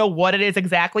 so I don't know what it is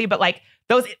exactly, but like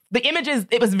the images,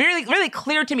 it was really, really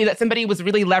clear to me that somebody was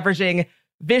really leveraging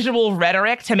visual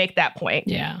rhetoric to make that point.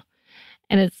 Yeah.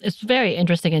 And it's very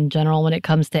interesting in general when it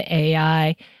comes to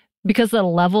AI, because the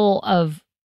level of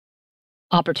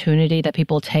opportunity that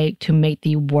people take to make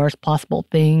the worst possible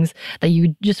things, that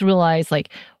you just realize like,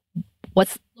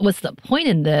 what's the point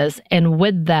in this? And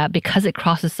with that, because it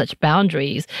crosses such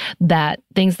boundaries, that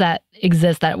things that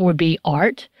exist that would be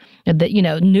art, that, you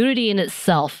know, nudity in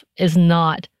itself is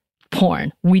not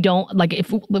porn. We don't, like,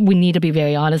 if we need to be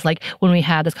very honest, like when we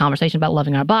had this conversation about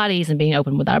loving our bodies and being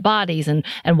open with our bodies and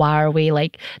why are we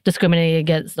like discriminating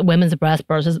against women's breasts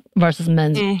versus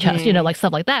men's chest, you know, like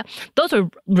stuff like that. Those are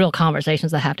real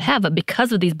conversations that have to have, but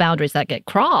because of these boundaries that get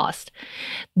crossed,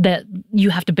 that you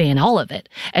have to ban all of it.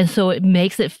 And so it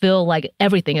makes it feel like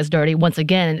everything is dirty once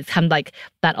again. And it's kind of like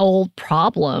that old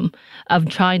problem of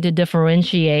trying to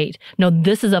differentiate, no,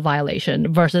 this is a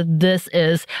violation versus this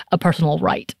is a personal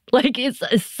right. Like,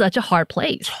 it's such a hard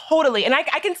place. Totally. And I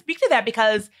can speak to that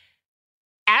because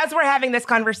as we're having this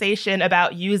conversation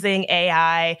about using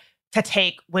AI to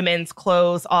take women's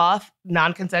clothes off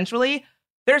non-consensually,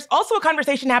 there's also a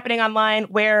conversation happening online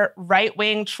where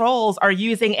right-wing trolls are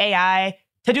using AI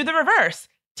to do the reverse.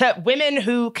 To women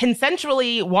who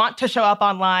consensually want to show up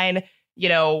online, you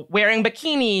know, wearing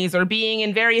bikinis or being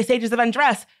in various stages of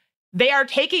undress, they're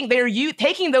taking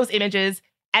those images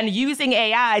and using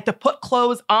AI to put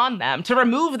clothes on them, to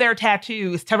remove their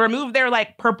tattoos, to remove their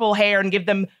like purple hair and give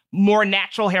them more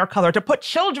natural hair color, to put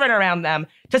children around them,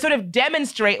 to sort of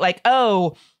demonstrate like,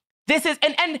 oh, this is,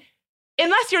 and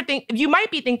unless you might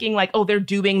be thinking like, oh, they're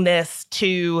doing this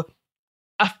to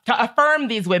affirm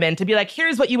these women, to be like,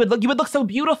 here's what you would look so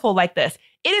beautiful like this.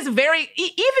 It is even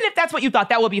if that's what you thought,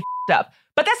 that would be f***ed up.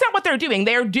 But that's not what they're doing.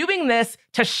 They're doing this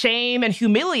to shame and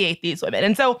humiliate these women.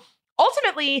 And so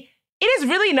ultimately, it is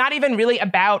really not even really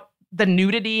about the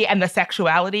nudity and the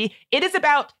sexuality. It is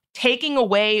about taking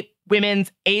away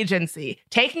women's agency,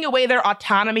 taking away their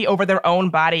autonomy over their own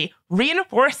body,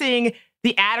 reinforcing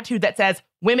the attitude that says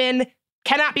women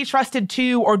cannot be trusted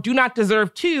to or do not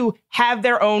deserve to have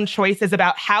their own choices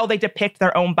about how they depict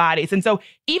their own bodies. And so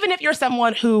even if you're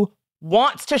someone who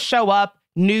wants to show up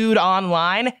nude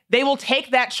online, they will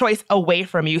take that choice away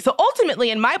from you. So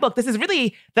ultimately, in my book, this is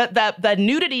really the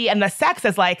nudity and the sex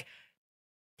is like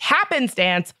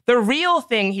happenstance. The real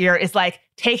thing here is like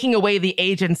taking away the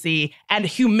agency and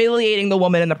humiliating the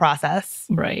woman in the process.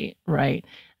 Right.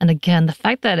 And again, the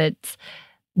fact that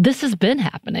this has been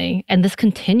happening and this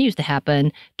continues to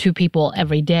happen to people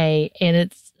every day. And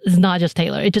it's not just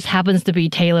Taylor. It just happens to be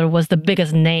Taylor was the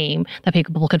biggest name that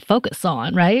people could focus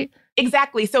on, right?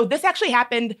 Exactly. So this actually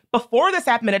happened before this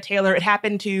happened to Taylor. It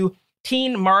happened to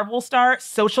teen Marvel star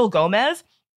Xochitl Gomez.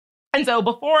 And so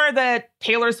before the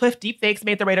Taylor Swift deepfakes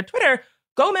made their way to Twitter,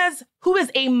 Gomez, who is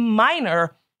a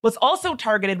minor, was also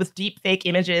targeted with deepfake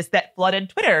images that flooded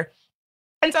Twitter.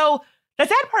 And so the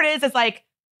sad part is like,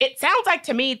 it sounds like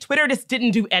to me, Twitter just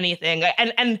didn't do anything.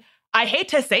 And I hate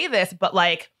to say this, but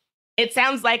like, it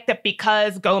sounds like that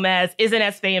because Gomez isn't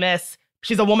as famous,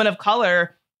 she's a woman of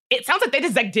color, it sounds like they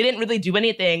just like didn't really do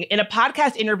anything. In a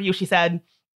podcast interview, she said,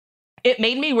 "It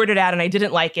made me weirded out and I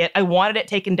didn't like it. I wanted it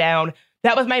taken down.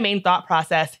 That was my main thought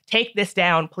process. Take this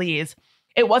down, please.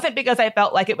 It wasn't because I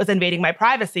felt like it was invading my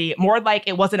privacy, more like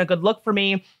it wasn't a good look for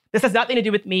me. This has nothing to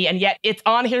do with me, and yet it's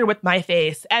on here with my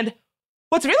face." And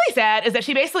what's really sad is that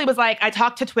she basically was like, I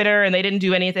talked to Twitter and they didn't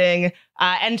do anything.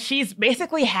 And she's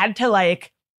basically had to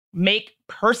like make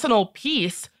personal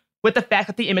peace with the fact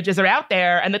that the images are out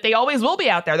there and that they always will be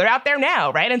out there. They're out there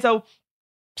now, right? And so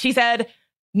she said,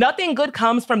 nothing good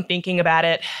comes from thinking about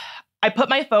it. I put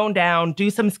my phone down, do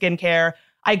some skincare.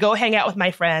 I go hang out with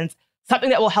my friends, something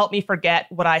that will help me forget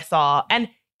what I saw. And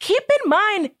keep in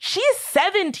mind, she is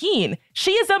 17.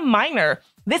 She is a minor.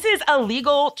 This is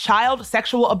illegal child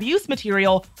sexual abuse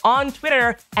material on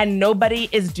Twitter, and nobody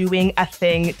is doing a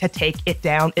thing to take it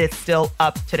down. It's still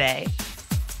up today.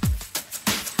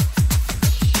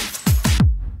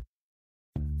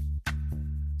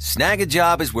 Snag a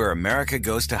Job is where America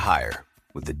goes to hire,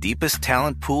 with the deepest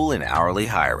talent pool in hourly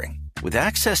hiring. With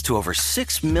access to over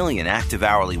 6 million active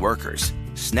hourly workers,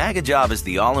 Snag a Job is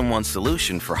the all-in-one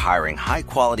solution for hiring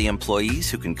high-quality employees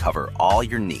who can cover all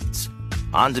your needs.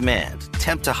 On demand,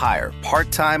 temp to hire,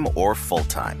 part-time or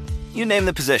full-time. You name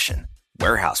the position.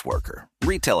 Warehouse worker,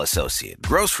 retail associate,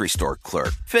 grocery store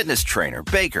clerk, fitness trainer,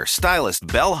 baker, stylist,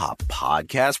 bellhop,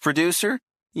 podcast producer.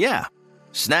 Yeah,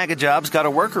 Snag a Job's got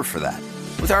a worker for that.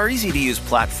 With our easy-to-use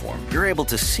platform, you're able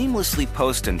to seamlessly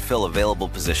post and fill available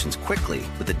positions quickly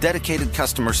with a dedicated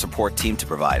customer support team to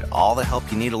provide all the help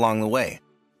you need along the way.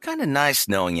 Kind of nice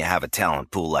knowing you have a talent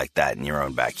pool like that in your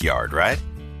own backyard, right?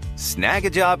 Snag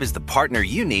a Job is the partner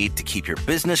you need to keep your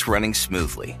business running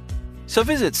smoothly. So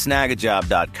visit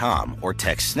snagajob.com or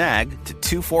text snag to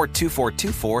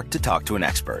 242424 to talk to an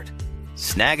expert.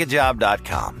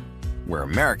 Snagajob.com, where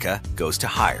America goes to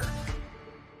hire.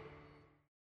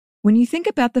 When you think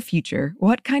about the future,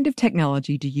 what kind of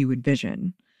technology do you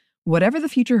envision? Whatever the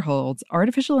future holds,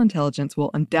 artificial intelligence will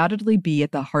undoubtedly be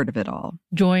at the heart of it all.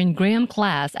 Join Graham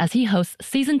Class as he hosts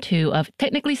Season 2 of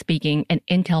Technically Speaking, an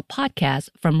Intel podcast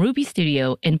from Ruby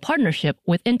Studio in partnership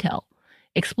with Intel.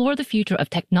 Explore the future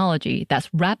of technology that's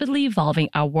rapidly evolving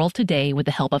our world today with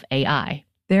the help of AI.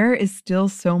 There is still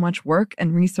so much work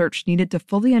and research needed to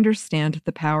fully understand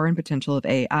the power and potential of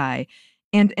AI,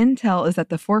 and Intel is at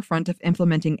the forefront of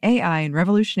implementing AI and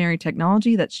revolutionary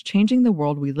technology that's changing the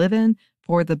world we live in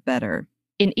for the better.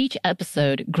 In each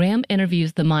episode, Graham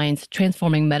interviews the minds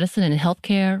transforming medicine and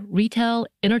healthcare, retail,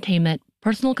 entertainment,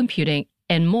 personal computing,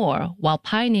 and more while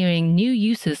pioneering new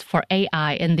uses for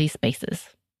AI in these spaces.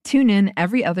 Tune in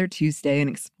every other Tuesday and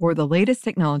explore the latest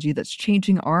technology that's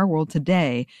changing our world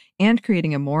today and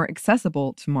creating a more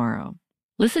accessible tomorrow.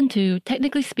 Listen to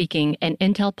Technically Speaking, an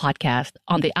Intel podcast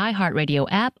on the iHeartRadio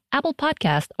app, Apple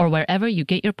Podcast, or wherever you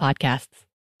get your podcasts.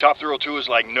 Top Thrill 2 is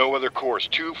like no other course.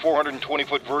 2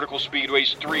 420-foot vertical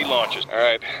speedways, 3 launches. All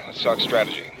right, let's talk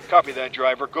strategy. Copy that,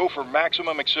 driver. Go for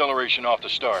maximum acceleration off the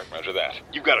start. Roger that.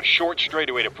 You've got a short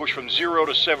straightaway to push from 0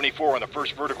 to 74 on the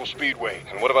first vertical speedway.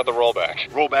 And what about the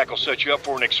rollback? Rollback will set you up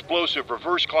for an explosive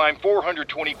reverse climb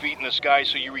 420 feet in the sky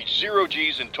so you reach 0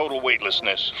 G's in total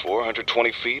weightlessness.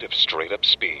 420 feet of straight-up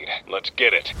speed. Let's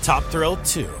get it. Top Thrill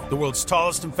 2, the world's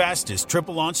tallest and fastest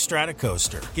triple-launch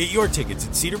stratocoaster. Get your tickets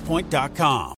at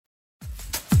cedarpoint.com.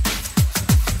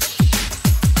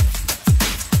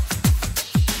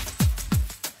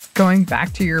 Going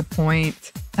back to your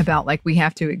point about like we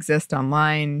have to exist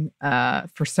online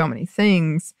for so many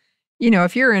things, you know,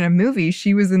 if you're in a movie,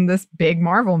 she was in this big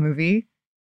Marvel movie,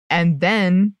 and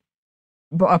then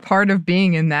a part of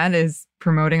being in that is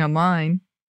promoting online,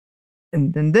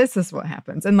 and then this is what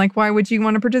happens. And like, why would you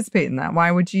want to participate in that? Why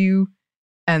would you?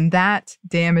 And that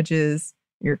damages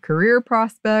your career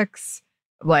prospects,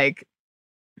 like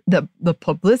the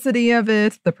publicity of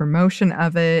it, the promotion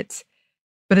of it.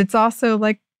 But it's also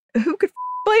like, who could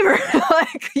blame her?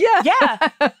 Like, yeah. Yeah.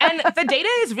 And the data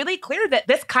is really clear that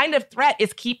this kind of threat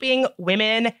is keeping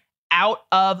women out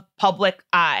of public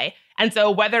eye. And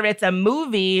so whether it's a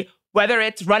movie, whether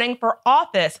it's running for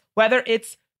office, whether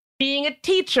it's being a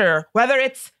teacher, whether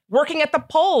it's working at the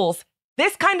polls,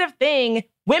 this kind of thing,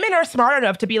 women are smart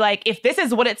enough to be like, if this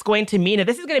is what it's going to mean, if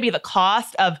this is going to be the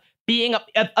cost of being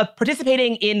of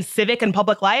participating in civic and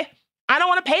public life, I don't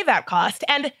want to pay that cost.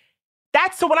 And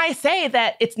that's so when I say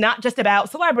that it's not just about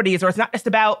celebrities or it's not just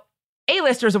about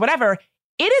A-listers or whatever,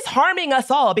 it is harming us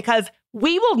all because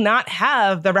we will not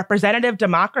have the representative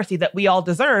democracy that we all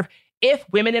deserve if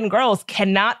women and girls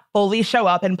cannot fully show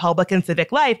up in public and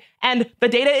civic life. And the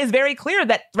data is very clear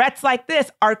that threats like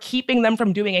this are keeping them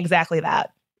from doing exactly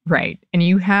that. Right. And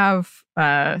you have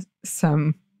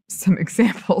some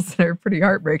examples that are pretty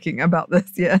heartbreaking about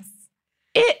this, yes.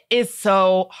 It is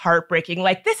so heartbreaking.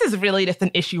 Like, this is really just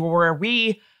an issue where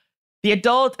we, the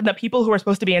adults and the people who are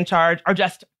supposed to be in charge, are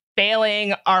just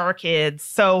failing our kids.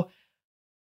 So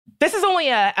this is only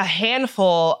a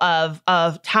handful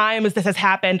of times this has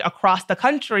happened across the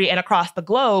country and across the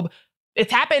globe.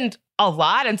 It's happened a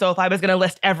lot. And so if I was going to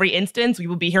list every instance, we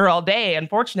would be here all day,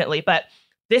 unfortunately. But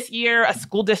this year, a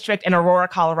school district in Aurora,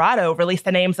 Colorado, released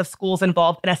the names of schools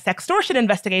involved in a sextortion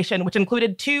investigation, which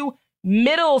included 2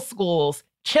 middle schools,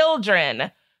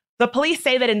 children. The police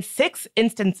say that in 6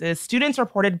 instances, students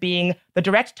reported being the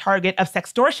direct target of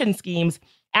sextortion schemes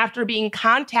after being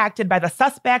contacted by the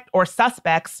suspect or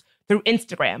suspects through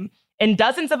Instagram. In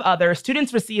dozens of others,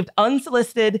 students received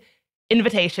unsolicited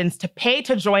invitations to pay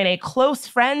to join a close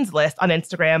friends list on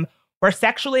Instagram where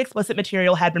sexually explicit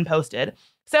material had been posted.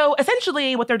 So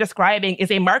essentially what they're describing is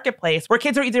a marketplace where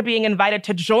kids are either being invited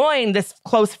to join this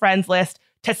close friends list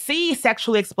to see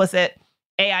sexually explicit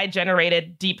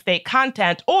AI-generated deepfake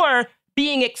content or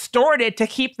being extorted to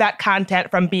keep that content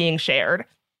from being shared.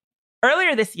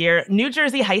 Earlier this year, New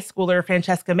Jersey high schooler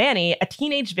Francesca Manny, a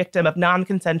teenage victim of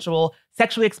non-consensual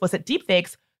sexually explicit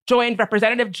deepfakes, joined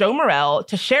Representative Joe Morell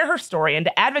to share her story and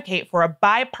to advocate for a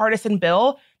bipartisan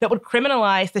bill that would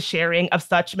criminalize the sharing of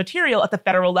such material at the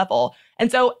federal level.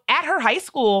 And so at her high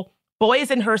school,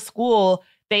 boys in her school,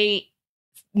 they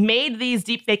made these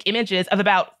deepfake images of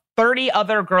about 30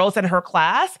 other girls in her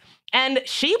class. And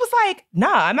she was like,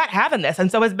 nah, I'm not having this.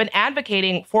 And so has been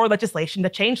advocating for legislation to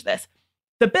change this.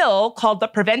 The bill, called the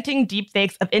Preventing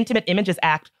Deepfakes of Intimate Images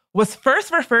Act, was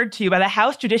first referred to by the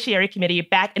House Judiciary Committee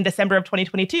back in December of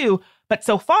 2022, but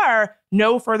so far,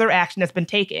 no further action has been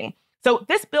taken. So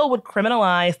this bill would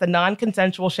criminalize the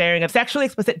non-consensual sharing of sexually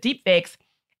explicit deepfakes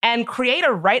and create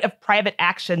a right of private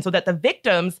action so that the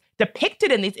victims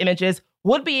depicted in these images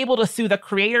would be able to sue the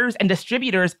creators and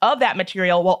distributors of that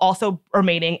material while also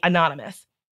remaining anonymous.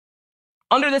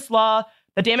 Under this law,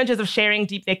 the damages of sharing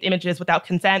deepfaked images without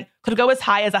consent could go as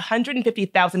high as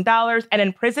 $150,000 and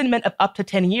imprisonment of up to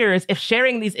 10 years if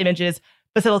sharing these images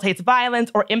facilitates violence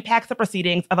or impacts the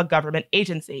proceedings of a government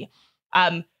agency.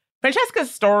 Francesca's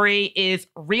story is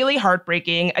really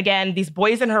heartbreaking. Again, these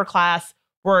boys in her class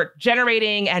were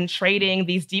generating and trading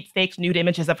these deepfake nude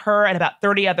images of her and about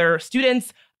 30 other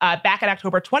students back on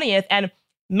October 20th. And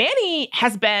Manny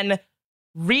has been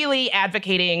really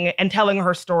advocating and telling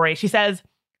her story. She says,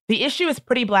 "The issue is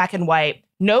pretty black and white.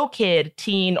 No kid,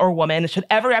 teen, or woman should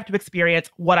ever have to experience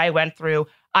what I went through.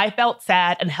 I felt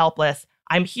sad and helpless.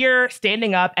 I'm here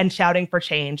standing up and shouting for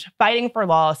change, fighting for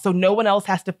laws so no one else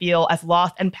has to feel as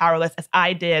lost and powerless as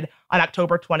I did on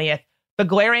October 20th. The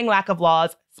glaring lack of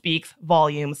laws speaks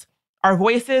volumes. Our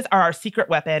voices are our secret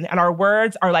weapon, and our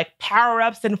words are like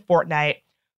power-ups in Fortnite.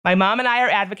 My mom and I are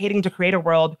advocating to create a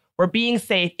world where being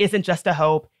safe isn't just a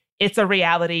hope, it's a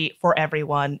reality for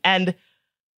everyone." And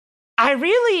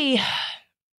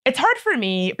it's hard for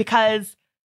me because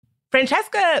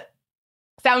Francesca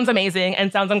sounds amazing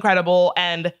and sounds incredible,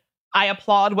 and I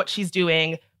applaud what she's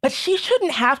doing, but she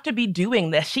shouldn't have to be doing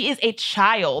this. She is a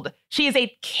child. She is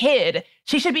a kid.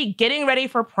 She should be getting ready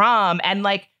for prom and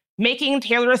like making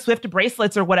Taylor Swift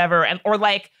bracelets or whatever, or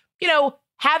like, you know,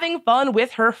 having fun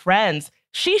with her friends.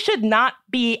 She should not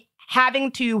be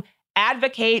having to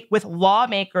advocate with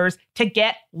lawmakers to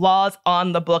get laws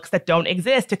on the books that don't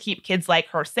exist to keep kids like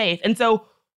her safe. And so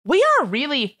we are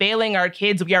really failing our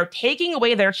kids. We are taking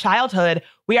away their childhood.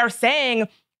 We are saying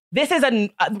we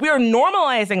are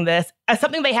normalizing this as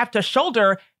something they have to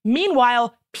shoulder.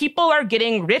 Meanwhile, people are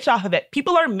getting rich off of it.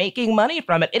 People are making money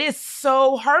from it. It is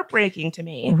so heartbreaking to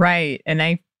me. Right. And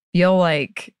I feel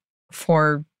like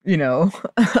for,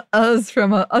 us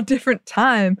from a different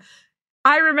time,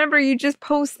 I remember you just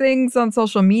post things on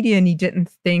social media and you didn't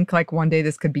think like one day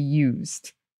this could be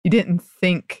used. You didn't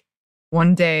think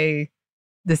one day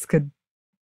this could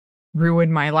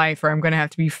ruin my life or I'm going to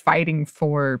have to be fighting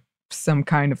for some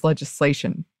kind of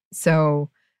legislation. So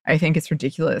I think it's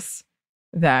ridiculous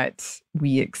that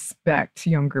we expect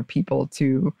younger people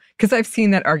to, because I've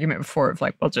seen that argument before of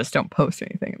like, well, just don't post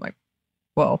anything. Like,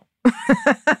 well.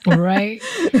 Right.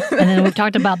 And then we've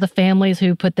talked about the families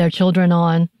who put their children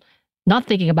on, not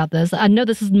thinking about this. I know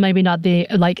this is maybe not they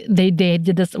did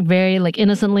this very like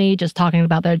innocently, just talking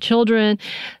about their children,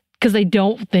 because they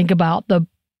don't think about the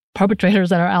perpetrators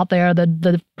that are out there,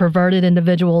 the perverted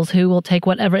individuals who will take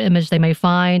whatever image they may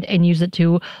find and use it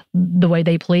to the way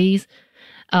they please.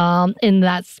 And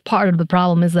that's part of the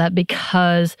problem, is that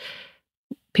because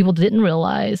people didn't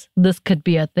realize this could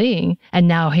be a thing, and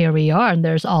now here we are, and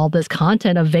there's all this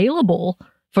content available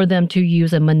for them to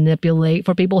use and manipulate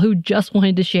for people who just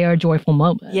wanted to share a joyful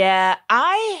moment. Yeah,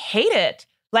 I hate it.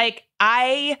 Like,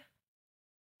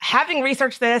 having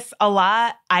researched this a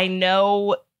lot, I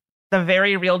know the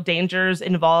very real dangers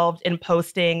involved in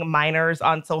posting minors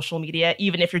on social media,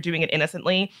 even if you're doing it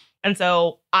innocently. And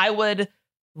so I would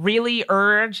really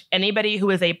urge anybody who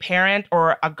is a parent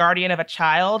or a guardian of a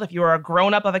child, if you are a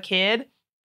grown-up of a kid,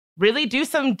 really do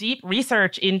some deep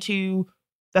research into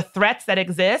the threats that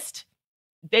exist.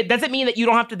 It doesn't mean that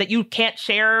that you can't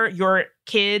share your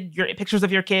pictures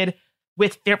of your kid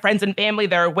with their friends and family.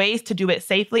 There are ways to do it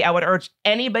safely. I would urge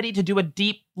anybody to do a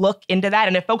deep look into that.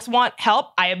 And if folks want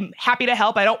help, I am happy to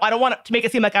help. I don't want to make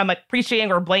it seem like I'm like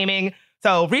preaching or blaming.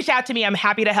 So reach out to me. I'm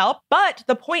happy to help. But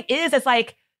the point is, it's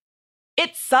like,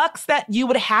 it sucks that you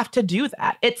would have to do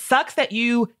that. It sucks that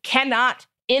you cannot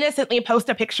innocently post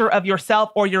a picture of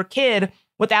yourself or your kid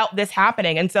without this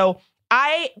happening. And so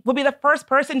I will be the first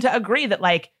person to agree that,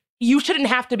 like, you shouldn't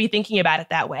have to be thinking about it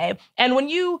that way. And when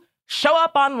you show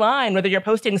up online, whether you're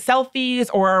posting selfies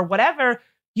or whatever,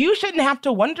 you shouldn't have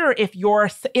to wonder if your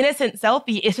innocent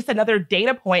selfie is just another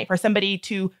data point for somebody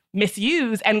to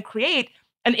misuse and create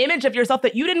an image of yourself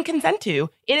that you didn't consent to.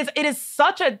 It is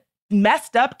such a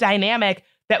messed up dynamic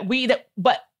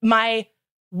but my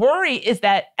worry is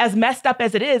that, as messed up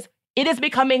as it is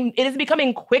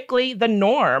becoming quickly the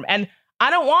norm. And I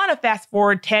don't want to fast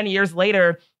forward 10 years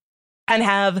later and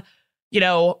have,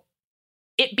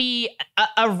 it be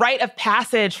a rite of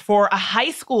passage for a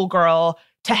high school girl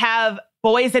to have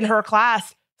boys in her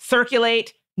class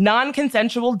circulate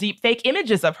non-consensual deepfake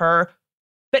images of her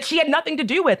that she had nothing to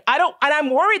do with. And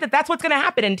I'm worried that that's what's going to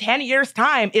happen in 10 years'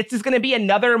 time. It's just going to be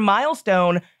another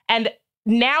milestone. And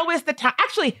now is the time.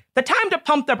 Actually, the time to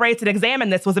pump the brakes and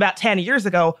examine this was about 10 years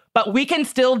ago, but we can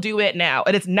still do it now.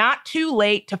 And it's not too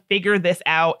late to figure this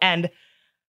out. And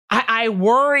I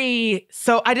worry.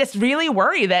 So I just really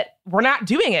worry that we're not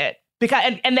doing it, because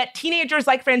and that teenagers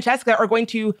like Francesca are going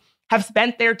to have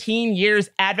spent their teen years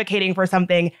advocating for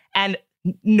something and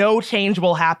no change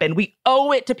will happen. We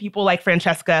owe it to people like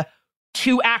Francesca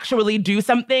to actually do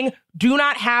something. Do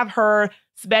not have her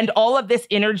spend all of this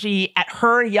energy at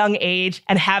her young age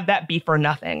and have that be for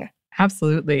nothing.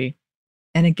 Absolutely.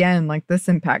 And again, like, this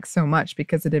impacts so much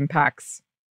because it impacts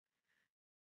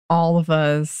all of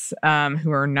us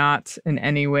who are not in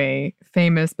any way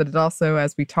famous, but it also,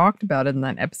 as we talked about in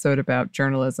that episode about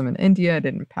journalism in India, it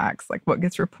impacts like what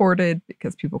gets reported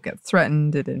because people get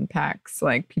threatened. It impacts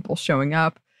like people showing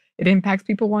up. It impacts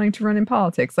people wanting to run in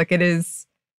politics. Like, it's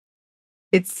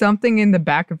something in the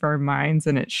back of our minds,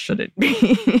 and it shouldn't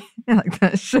be. Like,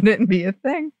 that shouldn't be a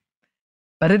thing,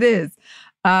 but it is.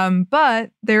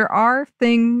 But there are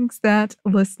things that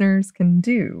listeners can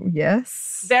do.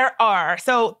 Yes, there are.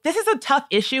 So this is a tough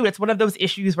issue. It's one of those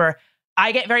issues where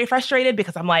I get very frustrated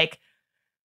because I'm like,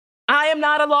 I am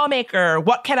not a lawmaker.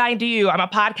 What can I do? I'm a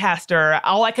podcaster.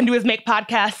 All I can do is make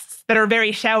podcasts that are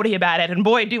very shouty about it. And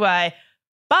boy, do I.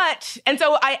 And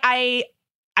so I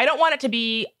don't want it to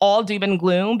be all doom and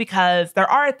gloom, because there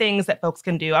are things that folks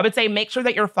can do. I would say make sure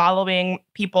that you're following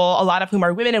people, a lot of whom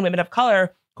are women and women of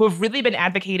color, who have really been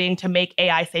advocating to make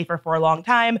AI safer for a long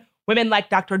time. Women like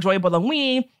Dr. Joy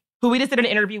Buolamwini, who we just did an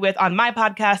interview with on my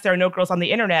podcast, There Are No Girls on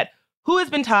the Internet, who has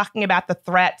been talking about the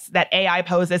threats that AI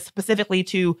poses specifically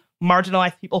to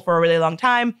marginalized people for a really long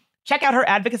time. Check out her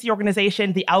advocacy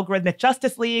organization, the Algorithmic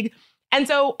Justice League. And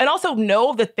also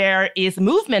know that there is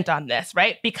movement on this,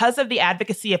 right? Because of the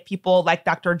advocacy of people like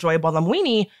Dr. Joy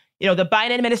Buolamwini, the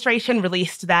Biden administration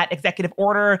released that executive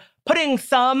order putting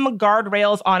some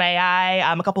guardrails on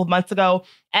AI a couple of months ago.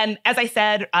 And as I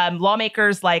said,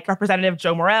 lawmakers like Representative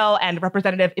Joe Morell and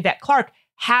Representative Yvette Clarke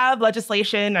have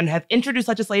legislation and have introduced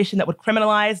legislation that would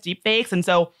criminalize deepfakes. And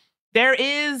so there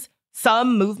is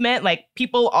some movement, like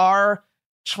people are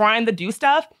trying to do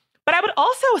stuff. But I would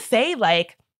also say,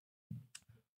 like,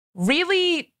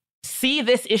 really see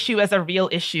this issue as a real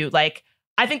issue. Like,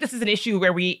 I think this is an issue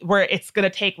where it's going to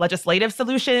take legislative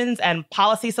solutions and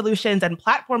policy solutions and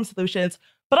platform solutions,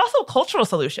 but also cultural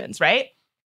solutions, right?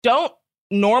 Don't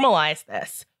normalize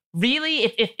this. Really,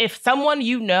 if someone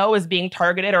is being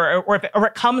targeted or if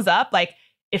it comes up, like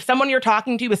if someone you're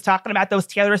talking to is talking about those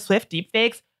Taylor Swift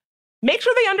deepfakes, make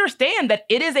sure they understand that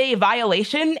it is a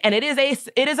violation and it is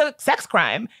a sex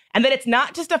crime, and that it's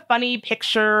not just a funny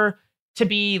picture to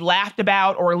be laughed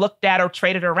about or looked at or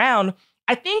traded around.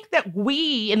 I think that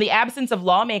we, in the absence of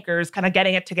lawmakers kind of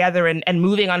getting it together and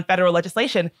moving on federal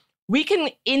legislation, we can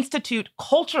institute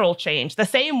cultural change the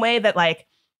same way that, like,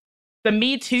 the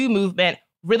Me Too movement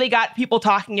really got people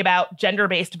talking about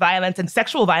gender-based violence and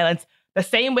sexual violence, the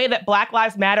same way that Black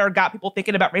Lives Matter got people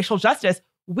thinking about racial justice.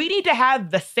 We need to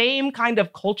have the same kind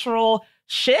of cultural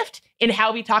shift in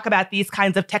how we talk about these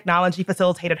kinds of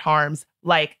technology-facilitated harms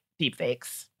like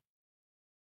deepfakes.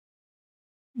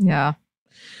 Yeah.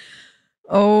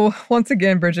 Oh, once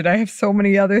again, Bridget, I have so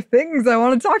many other things I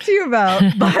want to talk to you about,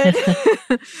 but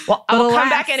well, I'll come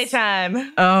back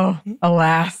anytime. Oh,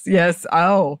 alas, yes.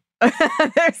 Oh,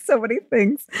 there's so many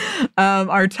things.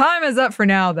 Our time is up for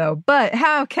now, though. But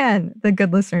how can the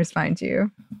good listeners find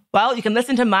you? Well, you can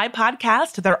listen to my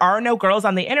podcast, There Are No Girls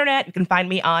on the Internet. You can find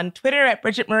me on Twitter at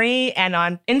Bridget Marie, and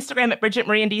on Instagram at Bridget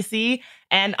Marie in DC,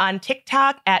 and on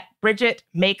TikTok at Bridget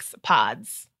Makes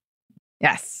Pods.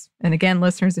 Yes. And again,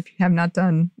 listeners, if you have not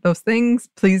done those things,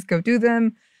 please go do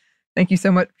them. Thank you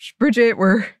so much, Bridget.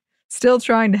 We're still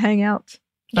trying to hang out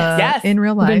Yes. in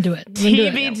real We're life. gonna do it.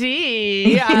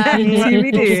 TBD. TBD.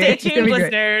 Stay It's gonna tuned, be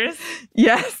great. listeners.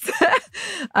 Yes.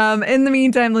 In the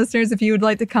meantime, listeners, if you would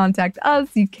like to contact us,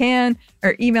 you can.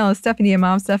 Or email us,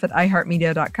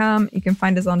 stephanie@momstuff@iheartmedia.com. You can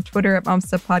find us on Twitter at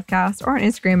momstuffpodcast or on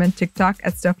Instagram and TikTok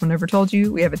at Stuff Mom Never Told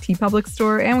You. We have a TeePublic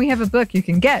store and we have a book you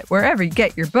can get wherever you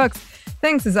get your books.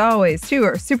 Thanks as always to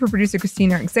our super producer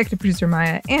Christina, our executive producer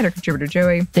Maya, and our contributor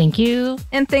Joey. Thank you.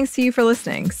 And thanks to you for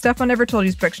listening. Stuff Mom Never Told You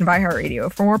is a production by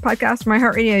iHeartRadio. For more podcasts from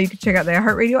iHeartRadio, you can check out the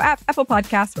iHeartRadio app, Apple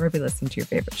Podcasts, or wherever you listen to your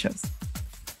favorite shows.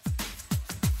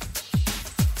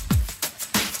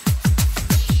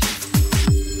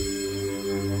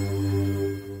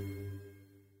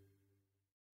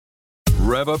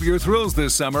 Rev up your thrills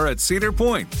this summer at Cedar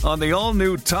Point on the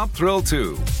all-new Top Thrill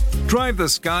 2. Drive the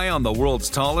sky on the world's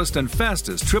tallest and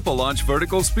fastest triple-launch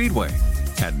vertical speedway.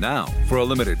 And now, for a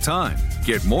limited time,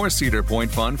 get more Cedar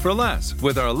Point fun for less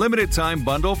with our limited-time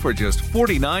bundle for just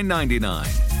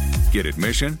 $49.99. Get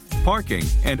admission, parking,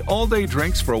 and all-day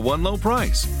drinks for one low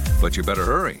price. But you better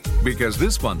hurry, because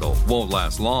this bundle won't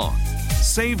last long.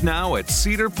 Save now at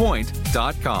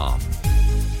cedarpoint.com.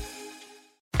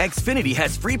 Xfinity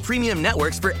has free premium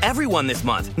networks for everyone this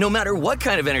month, no matter what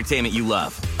kind of entertainment you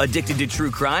love. Addicted to true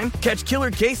crime? Catch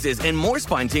killer cases and more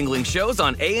spine-tingling shows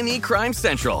on A&E Crime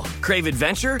Central. Crave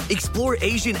adventure? Explore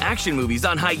Asian action movies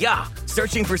on Hi-Ya.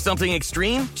 Searching for something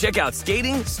extreme? Check out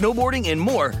skating, snowboarding, and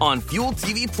more on Fuel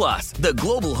TV Plus, the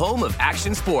global home of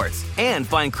action sports. And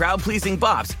find crowd-pleasing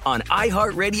bops on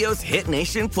iHeartRadio's Hit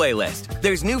Nation playlist.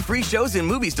 There's new free shows and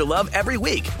movies to love every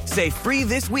week. Say free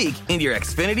this week in your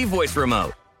Xfinity voice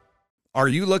remote. Are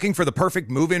you looking for the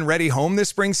perfect move-in ready home this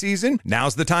spring season?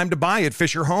 Now's the time to buy at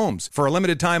Fisher Homes. For a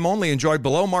limited time only, enjoy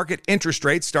below-market interest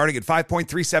rates starting at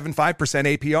 5.375%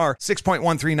 APR,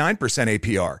 6.139%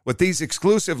 APR. With these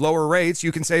exclusive lower rates,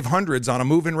 you can save hundreds on a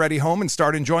move-in ready home and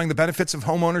start enjoying the benefits of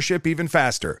home ownership even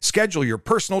faster. Schedule your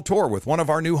personal tour with one of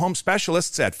our new home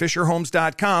specialists at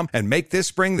FisherHomes.com and make this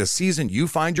spring the season you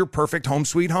find your perfect home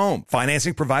sweet home.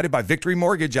 Financing provided by Victory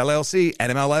Mortgage, LLC,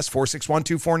 NMLS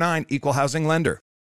 461249, Equal Housing Lender.